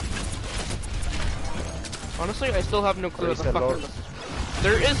 Honestly, I still have no clue what the fuck this is.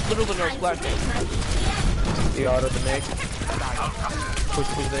 There is literally no splash damage. The auto the neck. Push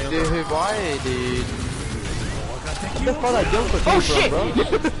the Dude, why, dude? What the fuck I jumped with shit! bro?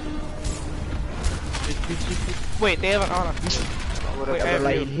 Wait, they have an auto. Wait,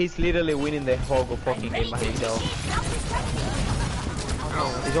 like, he's literally winning the whole fucking game by himself.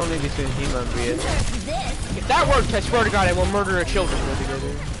 It's only between him and Brian. If that worked, I swear to God, I will murder a children.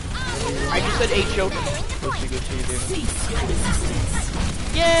 I just said 8 children.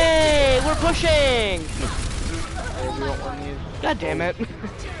 Yay! We're pushing! God damn it. Oh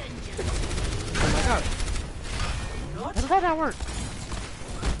my god. How did that not work?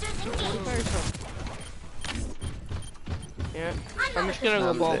 Yeah, I'm just gonna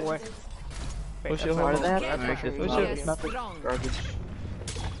go ball away. Push your heart. Garbage.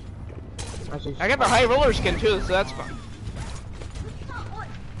 I got the high roller skin too, so that's fun.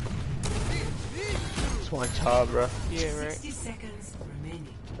 It's one job, bro. Yeah, right.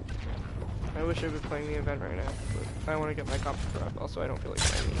 I wish I was playing the event right now, but I want to get my comp up. Also, I don't feel like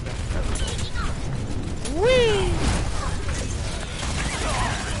playing the event. Whee!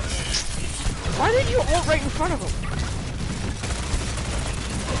 Why did you ult right in front of him?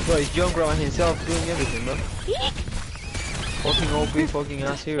 Bro, it's Junkrat himself doing everything, bro. Fucking OP, fucking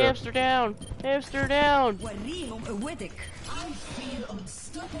ass hero. Hamster down! Hamster down! I feel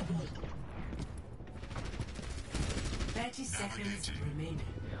unstoppable. 30 seconds remaining.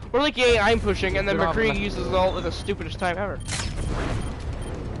 We're like, yay, I'm pushing, and then McCree uses the ult at the stupidest time ever.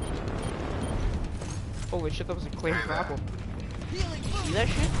 Holy shit, that was a clean grapple. See that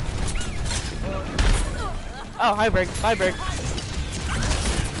shit? Oh, hi, Brig. Hi, Brig.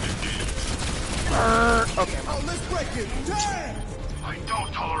 Okay. Oh, let's break it. Damn! I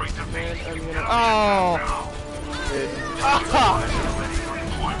don't tolerate the Man, I'm gonna... Oh!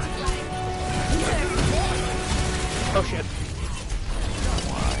 Oh shit.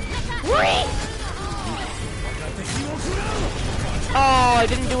 Oh, I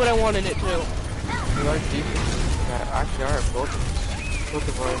didn't do what I wanted it to. You are deep. Actually, are both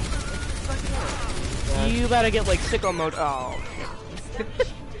of us. You better get like sicko mode. Oh shit.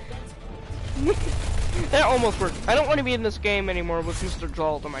 That almost worked. I don't want to be in this game anymore with Mr.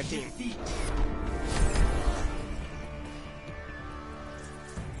 Jolt on my team.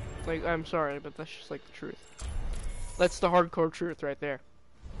 Like, I'm sorry, but that's just like the truth. That's the hardcore truth right there.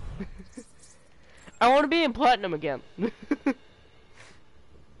 I want to be in platinum again.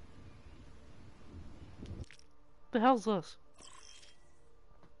 The hell's this?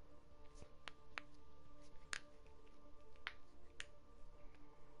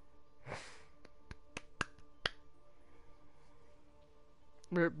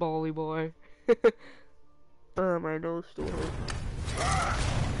 Rip Bally boy. My nose still hurts.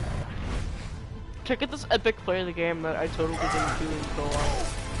 Check out this epic play of the game that I totally didn't do in so long.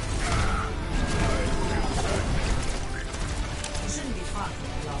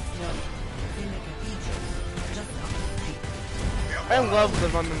 I love the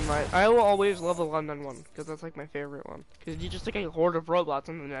London one. I will always love the London one because that's like my favorite one. Because you just like a horde of robots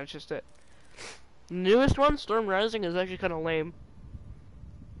and then that's just it. The newest one, Storm Rising, is actually kind of lame.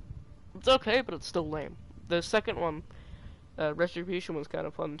 It's okay, but it's still lame. The second one Retribution was kind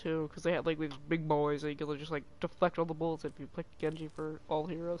of fun too, because they had like these big boys that you could just like deflect all the bullets if you picked Genji for all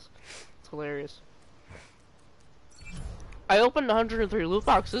heroes. It's hilarious. I opened 103 loot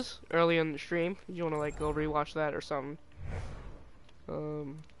boxes early in the stream. If you want to like go rewatch that or something.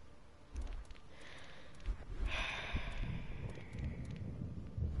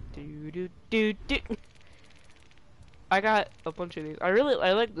 Do. I got a bunch of these. I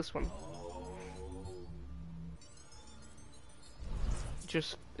like this one.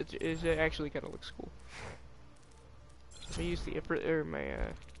 It actually kind of looks cool. I use the my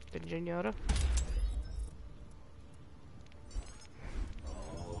Pinjinata.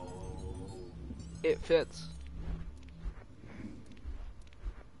 It fits.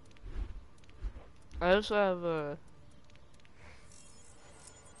 I also have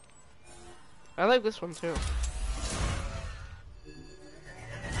I like this one too.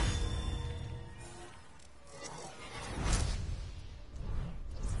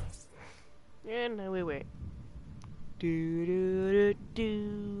 And now we wait. Where'd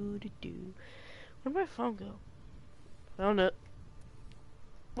my phone go? Found it.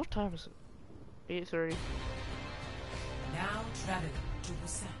 What time is it? 8:30. Now traveling to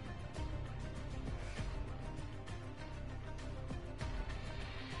Busan.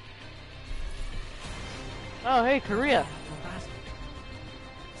 Oh, hey, Korea.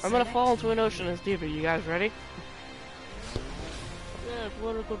 I'm gonna fall into an ocean as Diva. You guys ready? Yeah,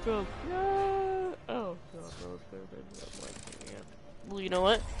 political joke. Yeah. Oh, yeah. Well, you know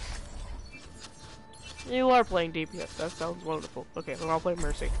what? You are playing DPS. That sounds wonderful. Okay, then I'll play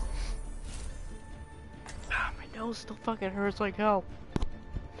Mercy. Ah, my nose still fucking hurts like hell.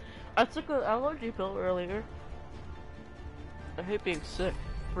 I took an allergy pill earlier. I hate being sick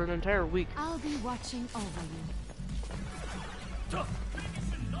for an entire week. I'll be watching over you.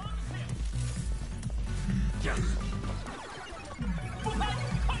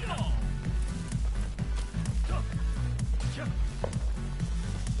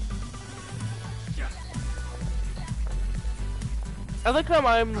 I like how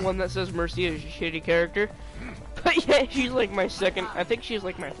I'm the one that says Mercy is a shitty character. But yeah, she's like my second, I think she's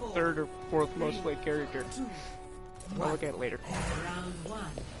like my third or fourth most played character. I'll look at it later.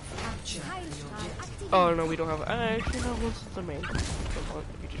 Oh no, we don't have, actually no, what's the main? You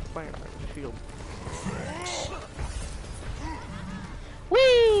just fire the shield.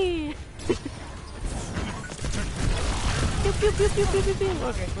 Whee! Pew, pew, pew, pew, pew, pew, pew.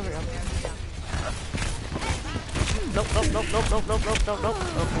 Okay, moving on. Nope. Okay,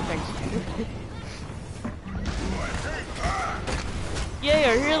 thanks. Yay,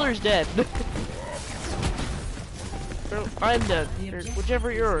 our healer's dead. I'm dead. Or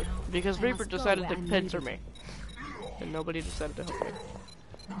whichever you're, because Reaper decided to pincer me. And nobody decided to help me.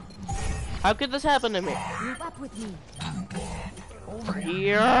 How could this happen to me? Move up with me. Over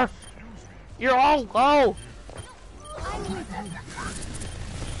here! You're all low!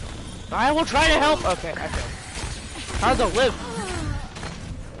 I will try to help! Okay, I failed. How's it live?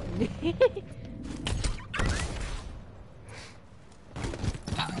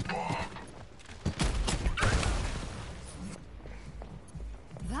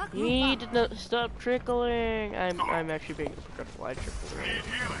 You need to stop trickling. I'm actually being hypocritical. I trickle.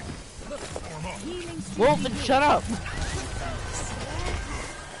 Wolfen, shut up!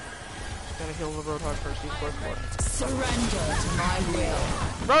 Gotta kill the Roadhog first. He's worth more. Surrender to my will.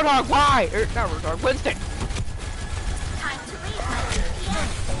 Roadhog, why? Not Roadhog, Winston!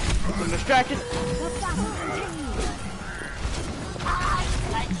 I'm distracted.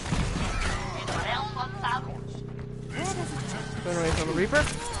 Run away from the Reaper.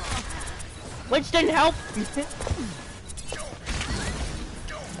 Winston, help!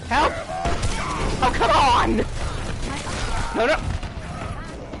 Help! Oh, come on! No.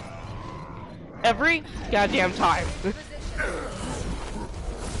 Every goddamn time. Did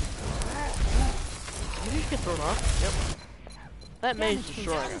you just get thrown off? Yep. That maze is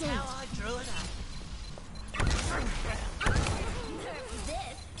destroying us.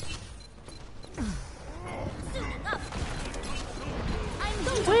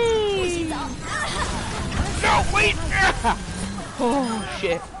 Whee! No, wait! Oh,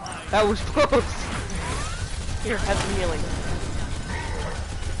 shit. That was close. Here, have some healing.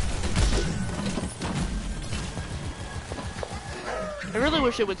 I really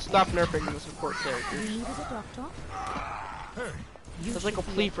wish it would stop nerfing the support characters. It's like a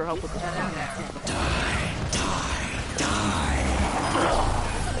plea for help with this.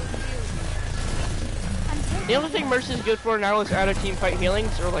 The only thing Mercy's good for now is out of team fight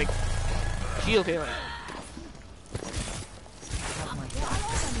healings or like shield healing.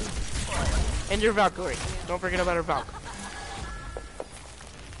 And your Valkyrie. Don't forget about her Valk.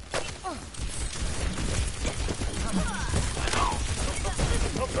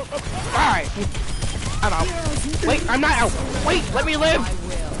 Alright. I'm out. Wait, I'm not out. Wait, let me live.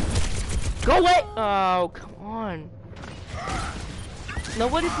 Go away. Oh, come on.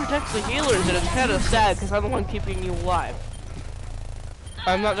 Nobody protects the healers, and it's kind of sad because I'm the one keeping you alive.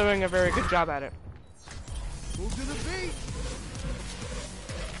 I'm not doing a very good job at it. Move to the beat.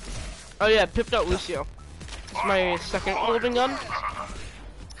 Oh yeah, pipped out Lucio. It's my second loading gun.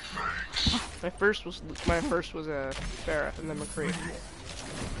 My first was a Farah and then McCree.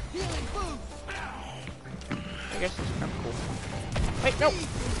 I guess it's kind of cool. Wait, no!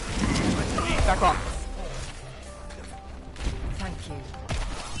 Back off. Thank you.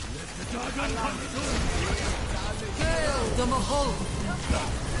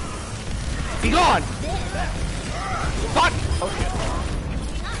 Be gone! Fuck! Oh shit.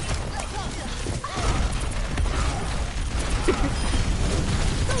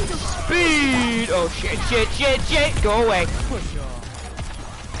 Speed! Oh shit, shit, shit, shit! Go away.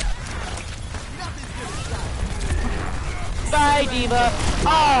 Bye, Diva!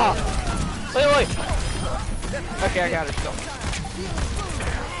 Ah! Wait, wait! Okay, I got her still.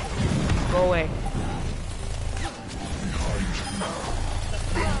 Go away.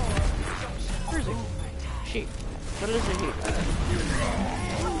 Where is he? Sheep. What is it here?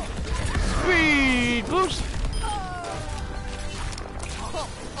 Speed boost!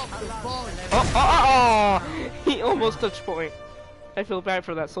 Oh! He almost touched point. I feel bad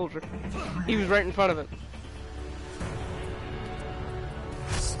for that soldier. He was right in front of it.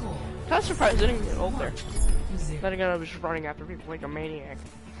 Kind of surprised I didn't get ult there. Then again, I was just running after people like a maniac.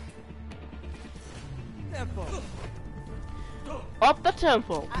 Up the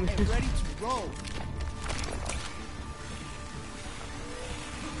tempo! I am ready to roll.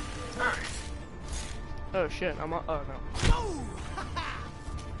 Oh shit, I'm up. Oh no.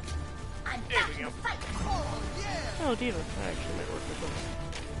 There we go. Oh, Diva. That actually might work with this.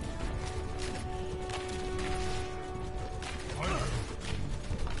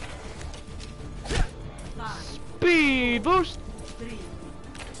 Speed boost! 3,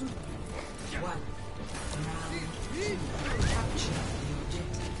 2, 1.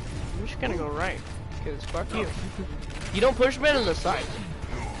 I'm just gonna go right, because fuck you. You don't push men on the side.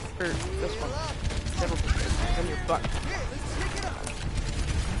 Or this one. Never push men. Then you're fucked.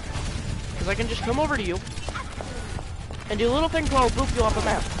 Because I can just come over to you and do a little thing called boop you off the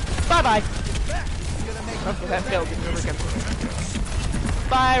map. Bye bye! Okay, that failed. Never again.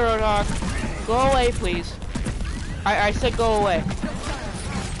 Bye, Roadhog. Go away, please. I said go away.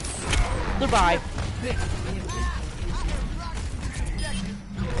 Goodbye.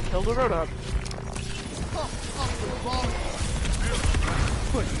 Killed the Roadhog.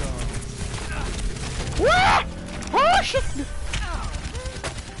 What? Oh shit!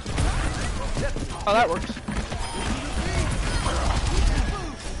 Oh, that works.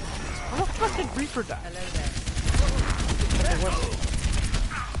 How the fuck did Reaper die?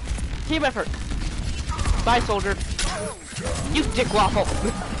 Team effort. Bye, soldier. You dick waffle.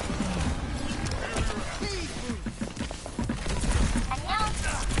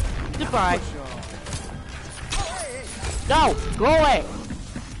 Goodbye. No, go away.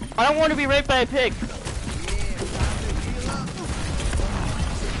 I don't want to be raped by a pig.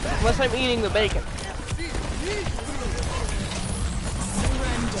 Unless I'm eating the bacon.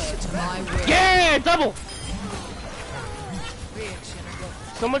 Yeah, double.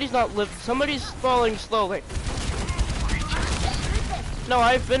 Somebody's not living. Somebody's falling slowly. No,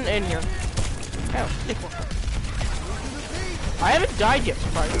 I've been in here. Ow, I haven't died yet,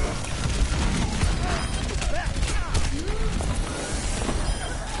 surprisingly.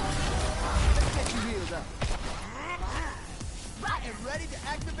 Ready to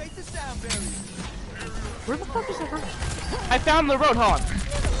activate the sound barrier. Where the fuck is that from? I found the Roadhog.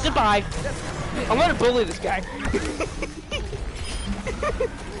 Goodbye. I'm gonna bully this guy.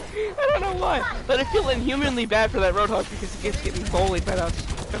 I don't know why, but I feel inhumanly bad for that Roadhog because he keeps getting bullied by us.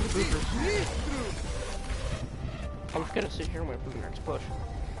 I'm just gonna sit here and wait for the next push.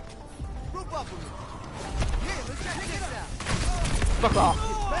 Fuck off.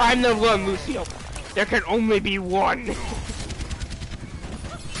 I'm the one, Lucio. There can only be one.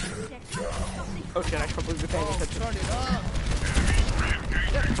 Oh shit, I can't believe we're paying attention.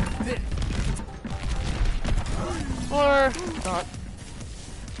 Or not.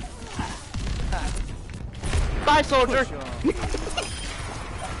 Bye, soldier!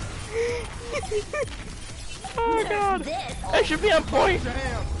 Oh god! I should be on point!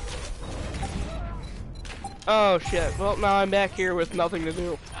 Oh shit, well now I'm back here with nothing to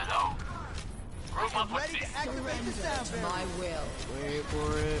do. I'm ready to activate the sound barrier. My will. Wait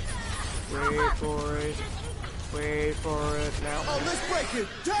for it. Wait for it. Wait for it now. Oh, let's break it!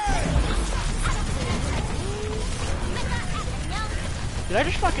 Damn! Did I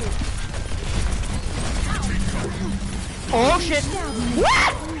just fucking... Oh shit!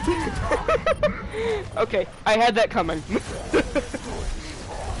 What? Okay, I had that coming.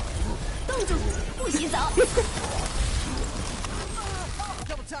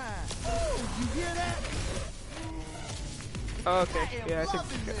 Double time! You hear that? Okay, yeah,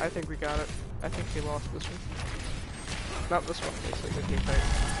 I think we got it. I think we lost this one. Not this one, basically, the game fight.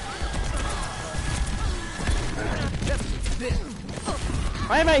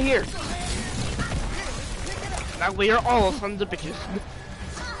 Why am I here? Now we are all sons of bitches.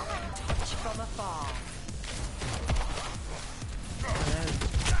 From afar.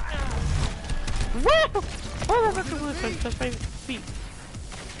 Woo! Oh, that's a little touch my feet.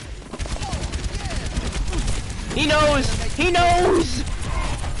 He knows! He knows!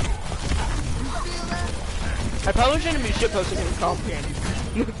 I probably shouldn't be shitposting in comp game.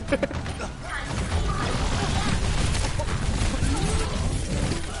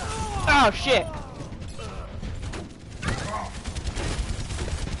 Oh shit!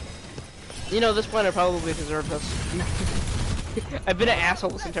 You know, this planet probably deserves us. I've been an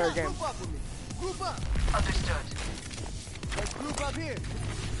asshole this entire game. Group up! Understood. Let's group up here.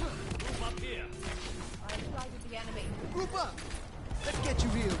 Group up here. I sighted the enemy. Group up! Let's get you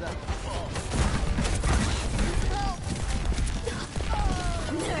healed up.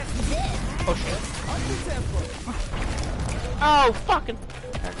 Oh shit. On your tempo. Oh, fucking.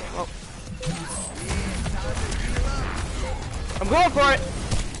 Okay, well. I'm going for it.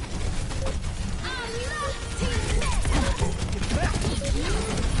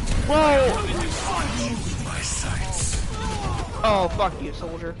 Whoa. Oh, fuck you,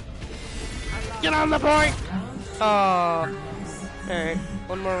 soldier. Get on the point. Oh. Alright,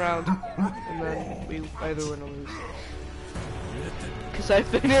 one more round. And then we either win or lose. Because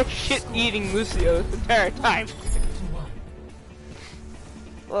I've been shit-eating Lucio this entire time.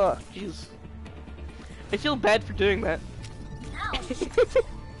 Oh, jeez. I feel bad for doing that.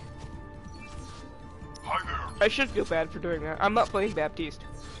 I should feel bad for doing that. I'm not playing Baptiste.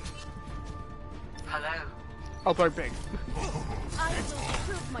 Hello. I'll play big. I will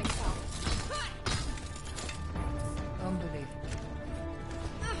prove myself. Unbelievable.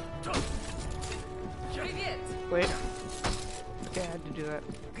 Wait. Okay, I had to do that.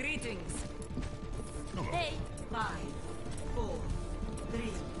 Greetings. Hey. 5, 4, 3,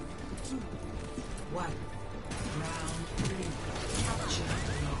 2, 1. Round 3. Capture the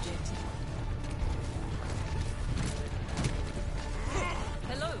objective.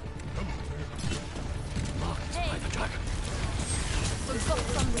 Hello. Hey.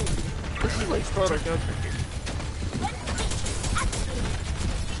 This is like photo joke.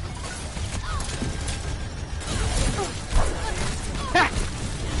 Ha!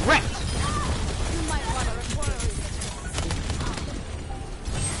 Wrecked! You might want to report.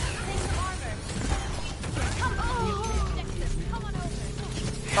 Take some armor. Come on. Nexus, come on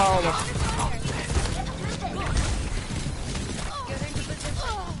over.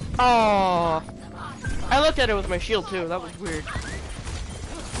 Oh, I looked at it with my shield too. That was weird.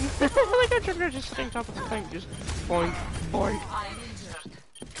 Like I tried to just stay on top of the thing, just boing, boing.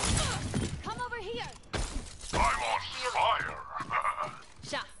 Come over here. I'm on fire.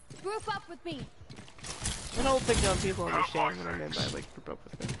 Shot. Group up with me. I don't think people understand what I mean by like group up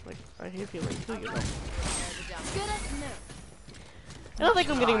with me. Like I hate feeling too, you know. Good as new. I don't think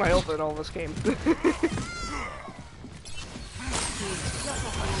I'm getting my ult in all this game.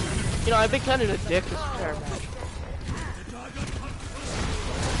 You know, I've been kind of a dick this entire match.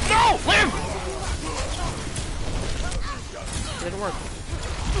 No! Live! It didn't work.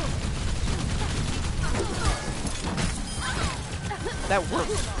 That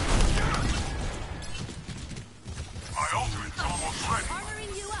worked. My ultimate's almost ready.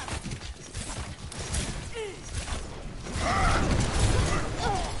 Armoring you up.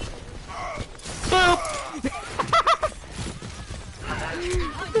 Boop!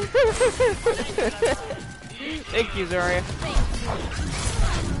 Thank you, Zarya.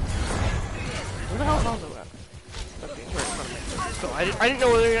 Where the hell is all that? Okay, it's right in front of me. So I didn't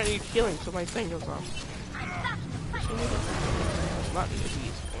know whether or not you need healing, so my thing goes off. Not these.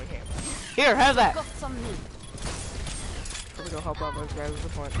 Here, have that. Got some meat. Let me go help out those guys at the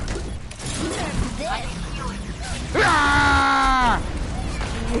point.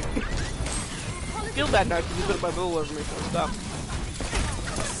 Feel bad now because you put my bull over me for stuff.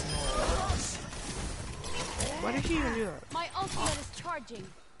 Why did she even do that? My ultimate is charging.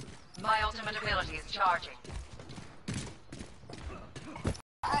 My ultimate ability is charging.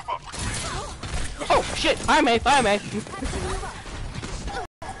 Oh shit! Bye, mate! Bye, mate!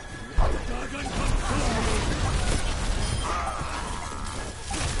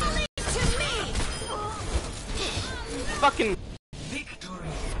 Fucking victory.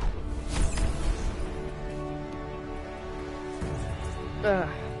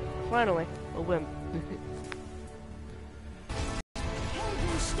 Finally, a win.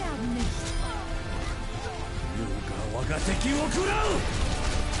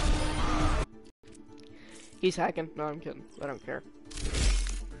 He's hacking. No, I'm kidding. I don't care.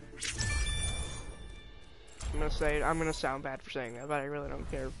 I'm gonna sound bad for saying that, but I really don't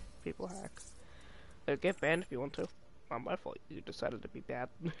care if people hack. Get banned if you want to. Not my fault. You decided to be bad.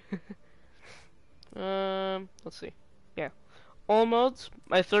 Let's see. Yeah. All modes.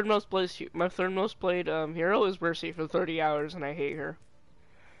 My third most played hero is Mercy for 30 hours, and I hate her.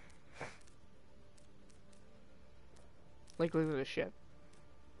 Like, look at this shit.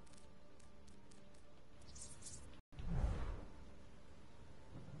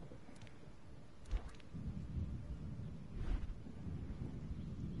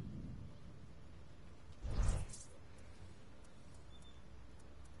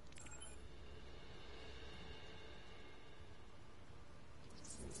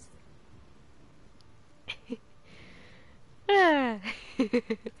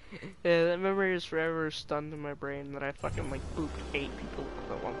 Yeah, that memory is forever stunned in my brain that I fucking like booped 8 people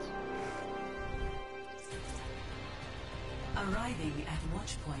at once. Arriving at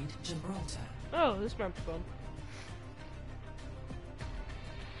Watchpoint Gibraltar. Oh, this map's fun.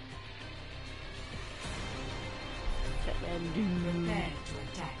 Prepare to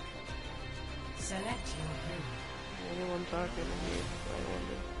attack. Select your hero. Anyone talking to me? I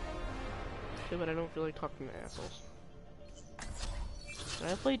wonder. Yeah, but I don't feel like talking to assholes. Can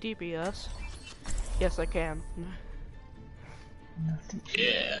I play DPS? Yes, I can.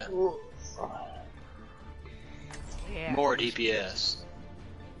 Yeah. Yeah. More DPS.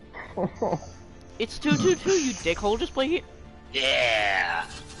 It's 2-2-2, you dickhole. Just play it. Yeah.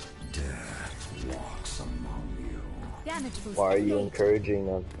 Death walks among you. Why are you encouraging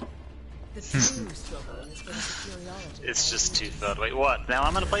them? It's just too fun. Wait, what? Now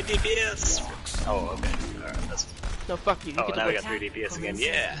I'm gonna play DPS? Oh, okay. Alright, that's... No, fuck you. Oh, now we got 3 DPS again.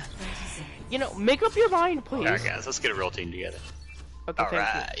 Yeah. You know, make up your mind, please. Alright, guys, let's get a real team together. Okay,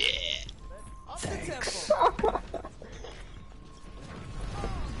 alright, yeah. Thanks.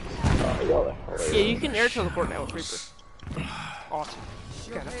 Yeah, you can air teleport now with Reaper. Awesome. It's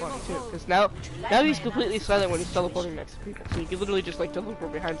kind of funny too, because now he's completely silent when he's teleporting next to people, so you can literally just like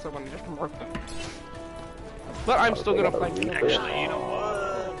teleport behind someone and just mark them. But I'm still gonna flank him. Actually, you know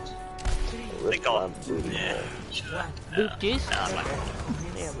what? They call it. Yeah. Boopties?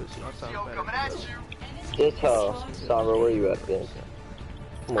 Yeah, Just how, Sombra, where you at then?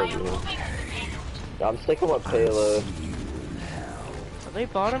 Come on, dude. I'm sticking with payload. Are they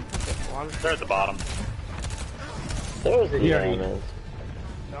bottom? They're at the bottom. There's the diamonds.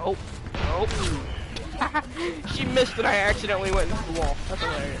 Nope. Nope. She missed and I accidentally went into the wall. That's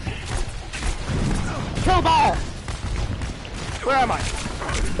hilarious. Kill ball! Where am I?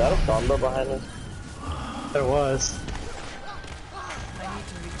 Is that a Sombra behind us? There was. I need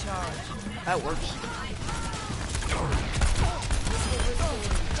to recharge. That works.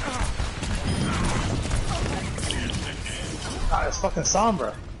 Ah, it's fucking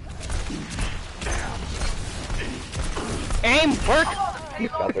Sombra. Aim! Work!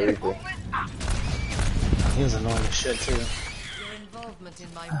 Got the Reaper. He was annoying as shit too. Your involvement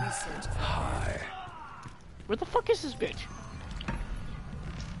in my research. Hi. Where the fuck is this bitch? I'm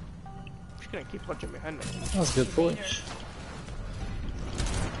just gonna keep punching behind me. That was a good push.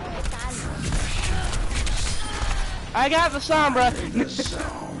 I got the Sombra!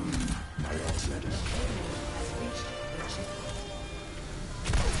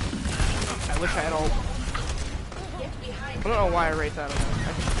 I wish I had all. I don't know why I rate that. I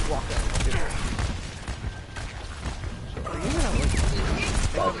can just walk out. So are you gonna like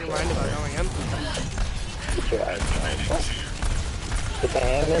make up your mind about going in? Get the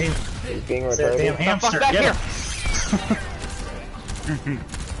ham in. He's being retarded. Damn hamster, back get here!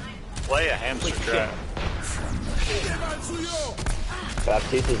 Play a hamster trap.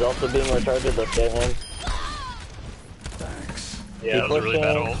 Baptiste is also being retarded. Let's get him. Thanks. Yeah, that was a really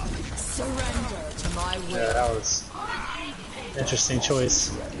bad ult. Surrender to my will. Yeah, that was interesting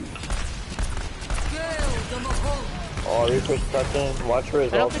choice. Oh, Reaper's stuck in. Watch for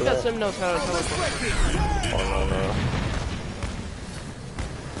his I don't ult think for that that. sim knows how to teleport. Oh no.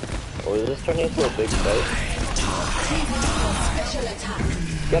 Oh, is this turning into a big fight?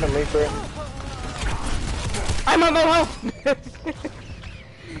 Get him, Reaper. I'm on low health!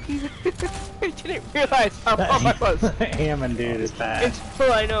 I didn't realize how far I was. Hammond dude is bad.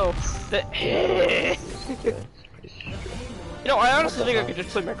 Until I know that. You know, I honestly think I could just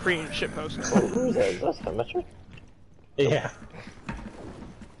play my Korean shitpost. Who is that? Is that Symmetry? Yeah.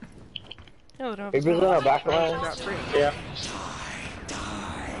 He was in our back line? Yeah.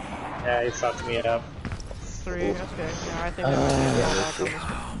 Yeah, he fucked me up. 3, okay. Yeah, I think I'm gonna get back on this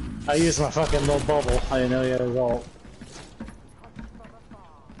one. I used my fucking little bubble. I didn't know he had his ult.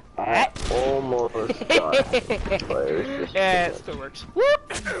 I almost got yeah, it still works.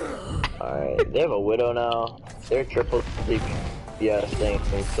 Alright, they have a Widow now. They're triple DPS thing,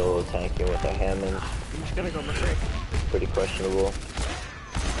 solo tanking with a Hammond. I'm just gonna go mistake. Pretty questionable.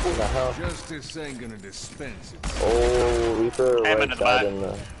 What the hell? Justice ain't gonna dispense it. Oh, Reaper right side in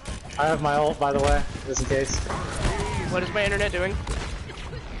the... I have my ult, by the way, just in case. What is my internet doing?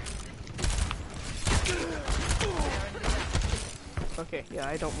 Okay, yeah,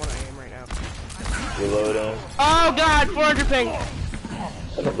 I don't want to aim right now. Reloading. Oh god, 400 ping!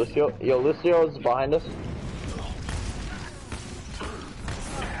 Lucio, yo, Lucio's behind us.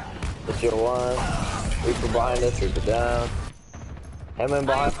 Lucio 1. Reaper behind us, Reaper down. Hammond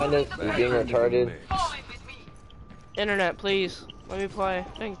behind us, he's being retarded. Internet, please. Let me play.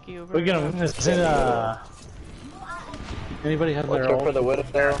 Thank you very We're gonna, much. Anybody have Let's their go ult? for the Widow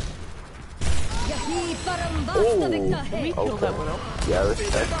there. Let me kill that Widow. Yeah,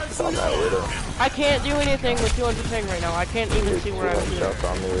 respect on that Widow. I can't do anything with 200 ping right now. I can't even see where I'm Jump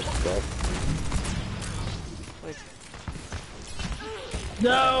on me, respect. Like,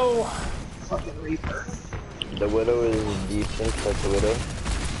 no! Fucking Reaper. The Widow is decent, but the Widow,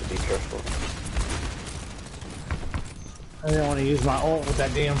 so be careful. I didn't want to use my ult with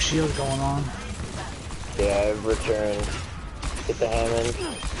that damn shield going on. Yeah, I've returned. Hit the Hammond.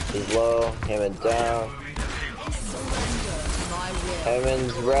 He's low. Hammond down.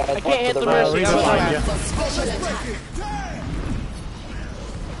 Hammond's red. I can't hit the Mercy.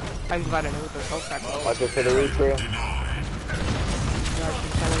 I'm glad I know what the health pack was. Watch it for the Reaper.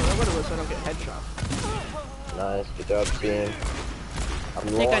 So I don't get headshot. Nice, good job, team. I'm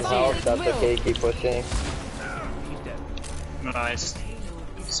low I on see health, it. that's okay, keep pushing. He's dead. Nice.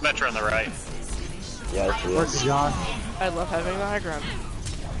 Symmetra on the right. Yeah, I see Where's it. John? I love having the high ground.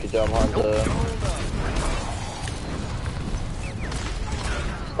 Good job, Hanzo.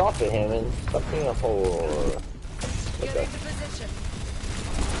 Stop it, Hammond. Stop being a whore. Okay.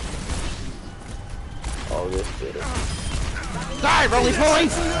 Oh, this bitter. Die, Rolly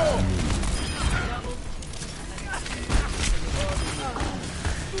Points!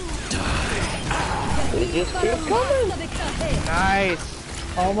 They just keep coming! Nice!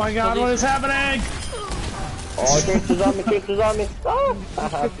 Oh my god, what is happening? Oh, Chris on me! Oh!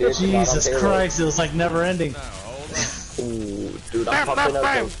 Jesus Christ, it was like never ending. Ooh, dude, I'm popping up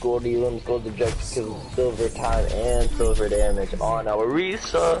those gold elims, gold objectives, silver time, and silver damage on our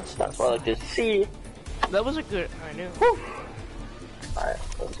Risa. That's what I like to see. That was a good. I knew. Alright,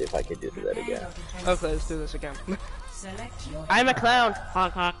 let's see if I can do that again. Okay, let's do this again. I'm a clown!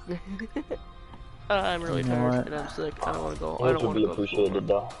 Honk honk. I'm really tired and I'm sick. I don't want to go. I don't want to go. Appreciated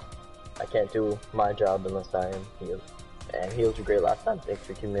though. I can't do my job unless I am healed. And heals were great last time. Thanks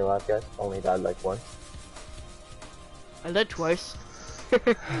for keeping me alive, guys. Only died like once. I died twice.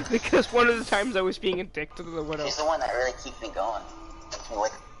 Because one of the times I was being a dick to the Widow. She's the one that really keeps me going.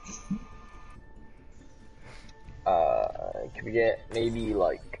 Like, can we get maybe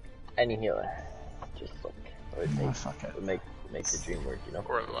like any healer? Just like would make the dream work, you know?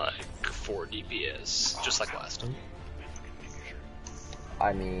 Or like 4 DPS, just like last time.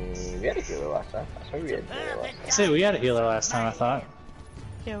 I mean, we had a healer last time. I swear we had a healer last time. See, we had a healer last time, I thought.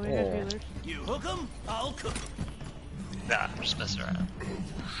 Yeah, we had healers. You hook 'em, I'll cook 'em. Nah, I'm just messing around.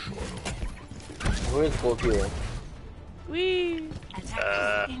 Who is gold healer? Wee.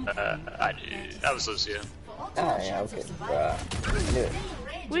 I do. That was Lucio. Ah, yeah, okay. I knew it.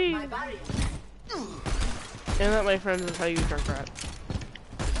 Wee. And that, my friends, is how you drunk rat.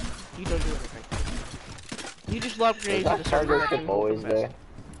 You don't do anything. You just lob grenades at a certain direction. Always there.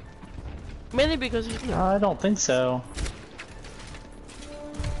 Mainly because he's not. I don't think so.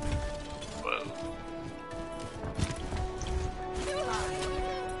 Whoa.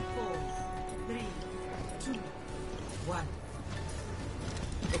 4, 3, 2, 1.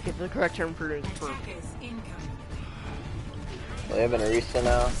 Okay, the correct term for it is for. We have an Arisa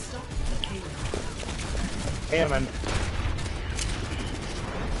now. Hammond.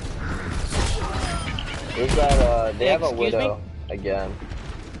 Who's that, they have a Excuse Widow me? again.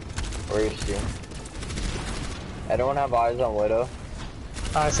 Where is she? I don't have eyes on Widow.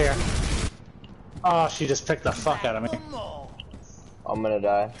 Oh, it's here. Oh, she just picked the fuck out of me. I'm gonna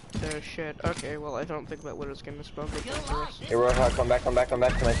die. Oh shit. Okay, well I don't think that Widow's gonna spawn for us. Hey, Roadhog, come back to my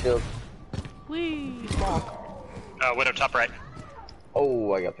shield. Whee! Small. Widow top right.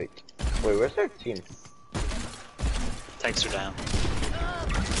 Oh, I got picked. Wait, where's their team? Tanks are down.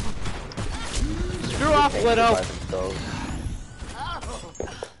 Screw off, Widow!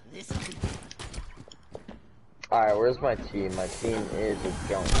 Alright, where's my team? My team is a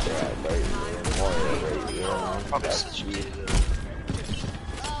Junkrat right here. Warrior right here.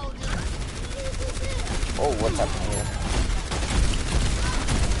 Oh, what's happening here?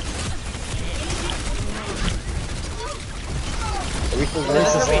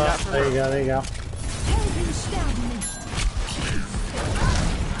 There you go, there you go.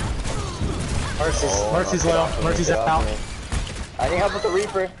 Mercy's low. Mercy's out. I need help with the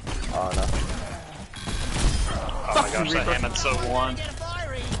Reaper. Oh no. Oh my gosh, that Hammond's so one.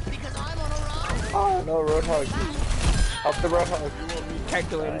 Oh no, Roadhog. Help the Roadhog.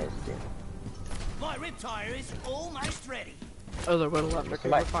 Calculated. My rib tire is almost ready. Oh, they're right left. Okay,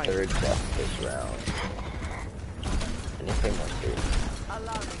 we're fine. Third death this round. Anything like this.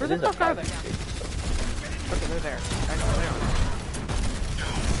 Where the fuck are they? Okay, they're there. I know they are.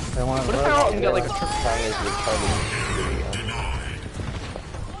 What if I all get like a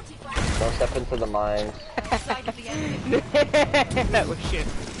Don't step into the mines. That was shit.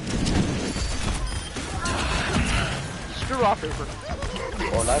 Screw off, Reaper.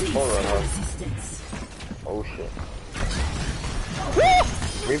 Oh, nice pull run. Oh shit.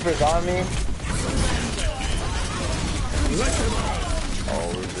 Reaper's on me. Oh,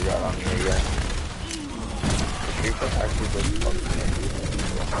 Reaper got on me again. Reaper actually just fucking.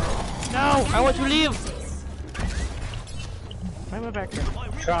 No, I want to leave. Why am I back here?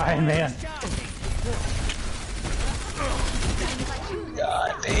 Trying, man.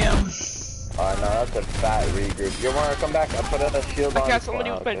 God damn. Oh no, that's a fat regroup. You wanna come back? I put a shield on. I got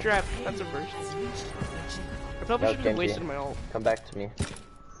somebody with my trap. That's a burst. I probably should have wasted my ult. Come back to me.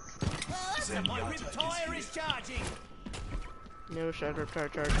 My rib tire is charging. No shot rip tire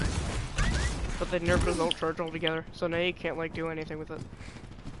charge. But they nerfed his ult charge altogether, so now you can't like do anything with it.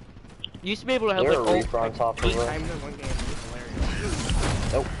 You used to be able to have like ult like 8 times in one game. It's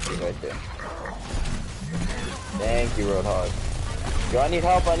hilarious. Nope, he's right there. Thank you, Roadhog. Yo, I need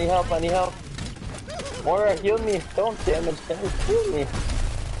help, I need help, I need help. Moira, heal me. Don't damage them, heal me.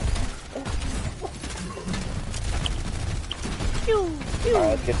 Alright,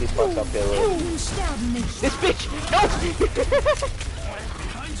 let's get these fucks up here, This bitch! No!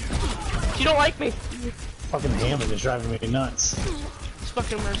 She don't like me! Fucking Hammond is driving me nuts. It's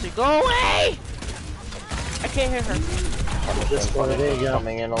fucking Mercy. Go away! I can't hit her. There you go.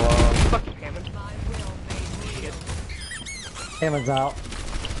 Coming in alone. Fucking Hammond. Hammond's out.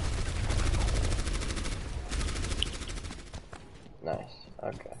 Nice,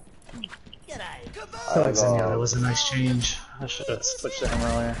 okay. That was a nice change. I should have switched to him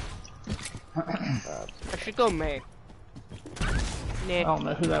earlier. I should go May. I don't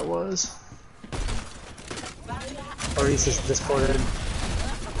know who that was. Or he's just discorded.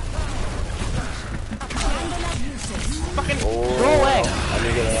 Fucking go away!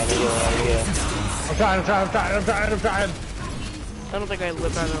 I'm trying. I don't think I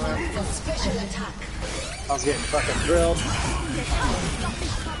live out of that. I was getting fucking drilled.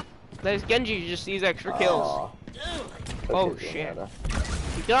 There's Genji just these extra kills. Oh shit.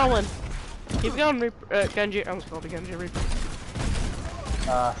 Keep going. Keep going, Reaper. Genji. I almost called it Genji Reaper.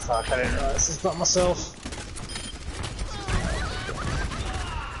 Fuck, I didn't realize this is not myself.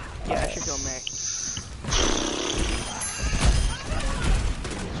 Yeah, I should go May.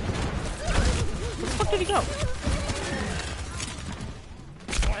 Where the fuck did he go?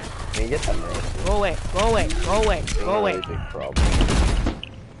 Can you get that man? Go away, go away, go away, go away. Big problem.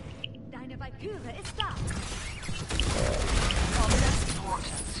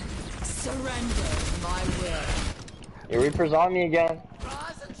 Surrender my will. Your Reaper's on me again.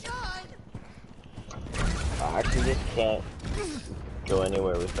 I actually just can't go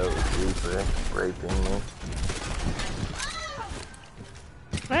anywhere without Reaper raping me.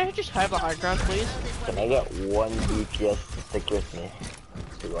 Can I just have a high ground, please? Can I get one DPS to stick with me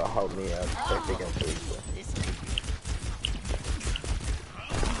to help me protect against Reaper?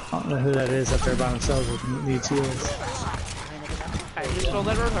 I don't know who that is up there by themselves with these heals. I just stole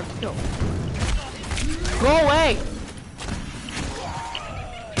that road to kill. Go away!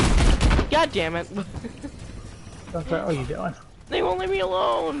 God damn it. What are you doing? They won't leave me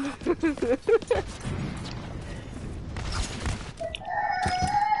alone! What is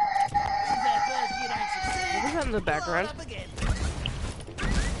that in the background?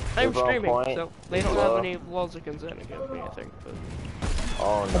 I'm streaming, so they don't have any walls that can in against me, I think. But...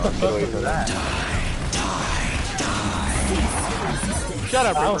 Oh no, get away from that. Shut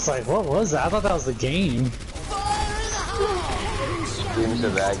up, I was like, what was that? I thought that was the game. Screams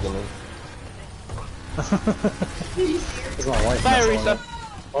of agony. That's my wife. Bye, Arisa.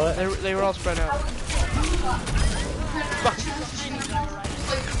 What? They were all spread out. Fuck.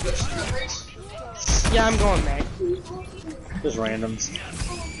 Yeah, I'm going, Meg. Just randoms.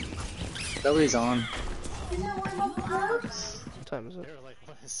 Nobody's on. What time is it? They were like,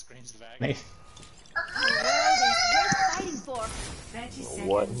 what is Screams of Agony?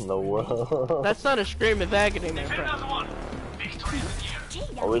 What in the world? That's not a scream of agony, my friend.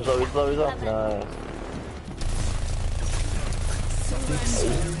 Always up, always up. Nice.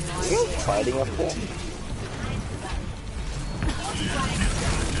 Are you fighting up there?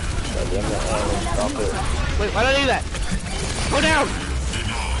 God damn it, Alan, stop it. Wait, why did I do that? Go down!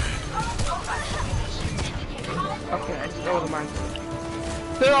 Okay, I just go with mine.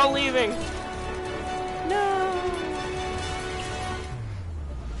 They're all leaving! No!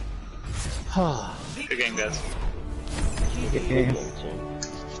 Good game, guys. Good game.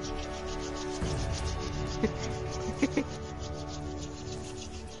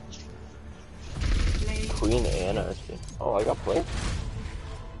 Queen Anarchy. Oh, I got played.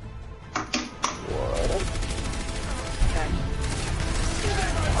 What?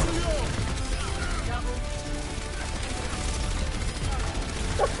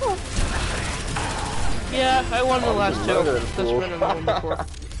 Yeah, I won the last two. This one and the one before.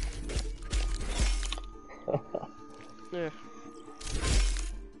 Yeah.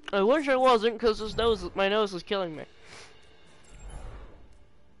 I wish I wasn't, cause my nose is killing me.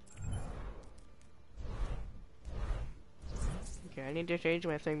 Okay, I need to change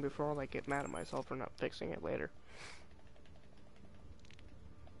my thing before I get mad at myself for not fixing it later.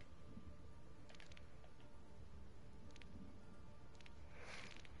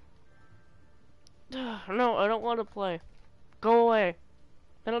 No, I don't want to play. Go away.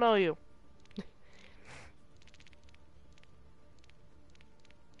 I don't know you.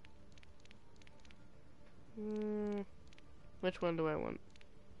 Which one do I want?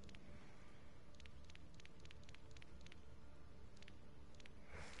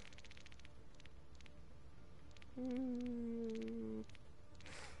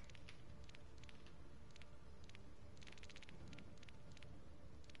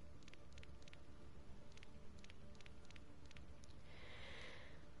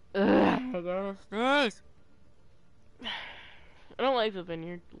 I don't like the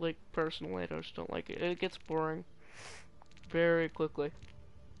vineyard, like, personally. I just don't like it. It gets boring very quickly.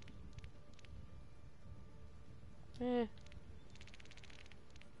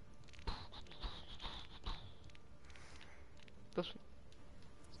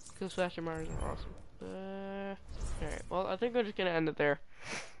 Because fashion Mars are awesome. Alright, well, I think we're just gonna end it there.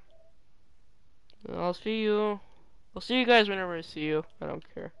 I'll see you guys whenever I see you. I don't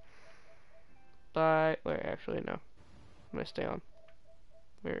care. Bye. Wait, actually, no. I'm gonna stay on.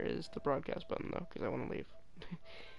 Where is the broadcast button, though? Because I want to leave.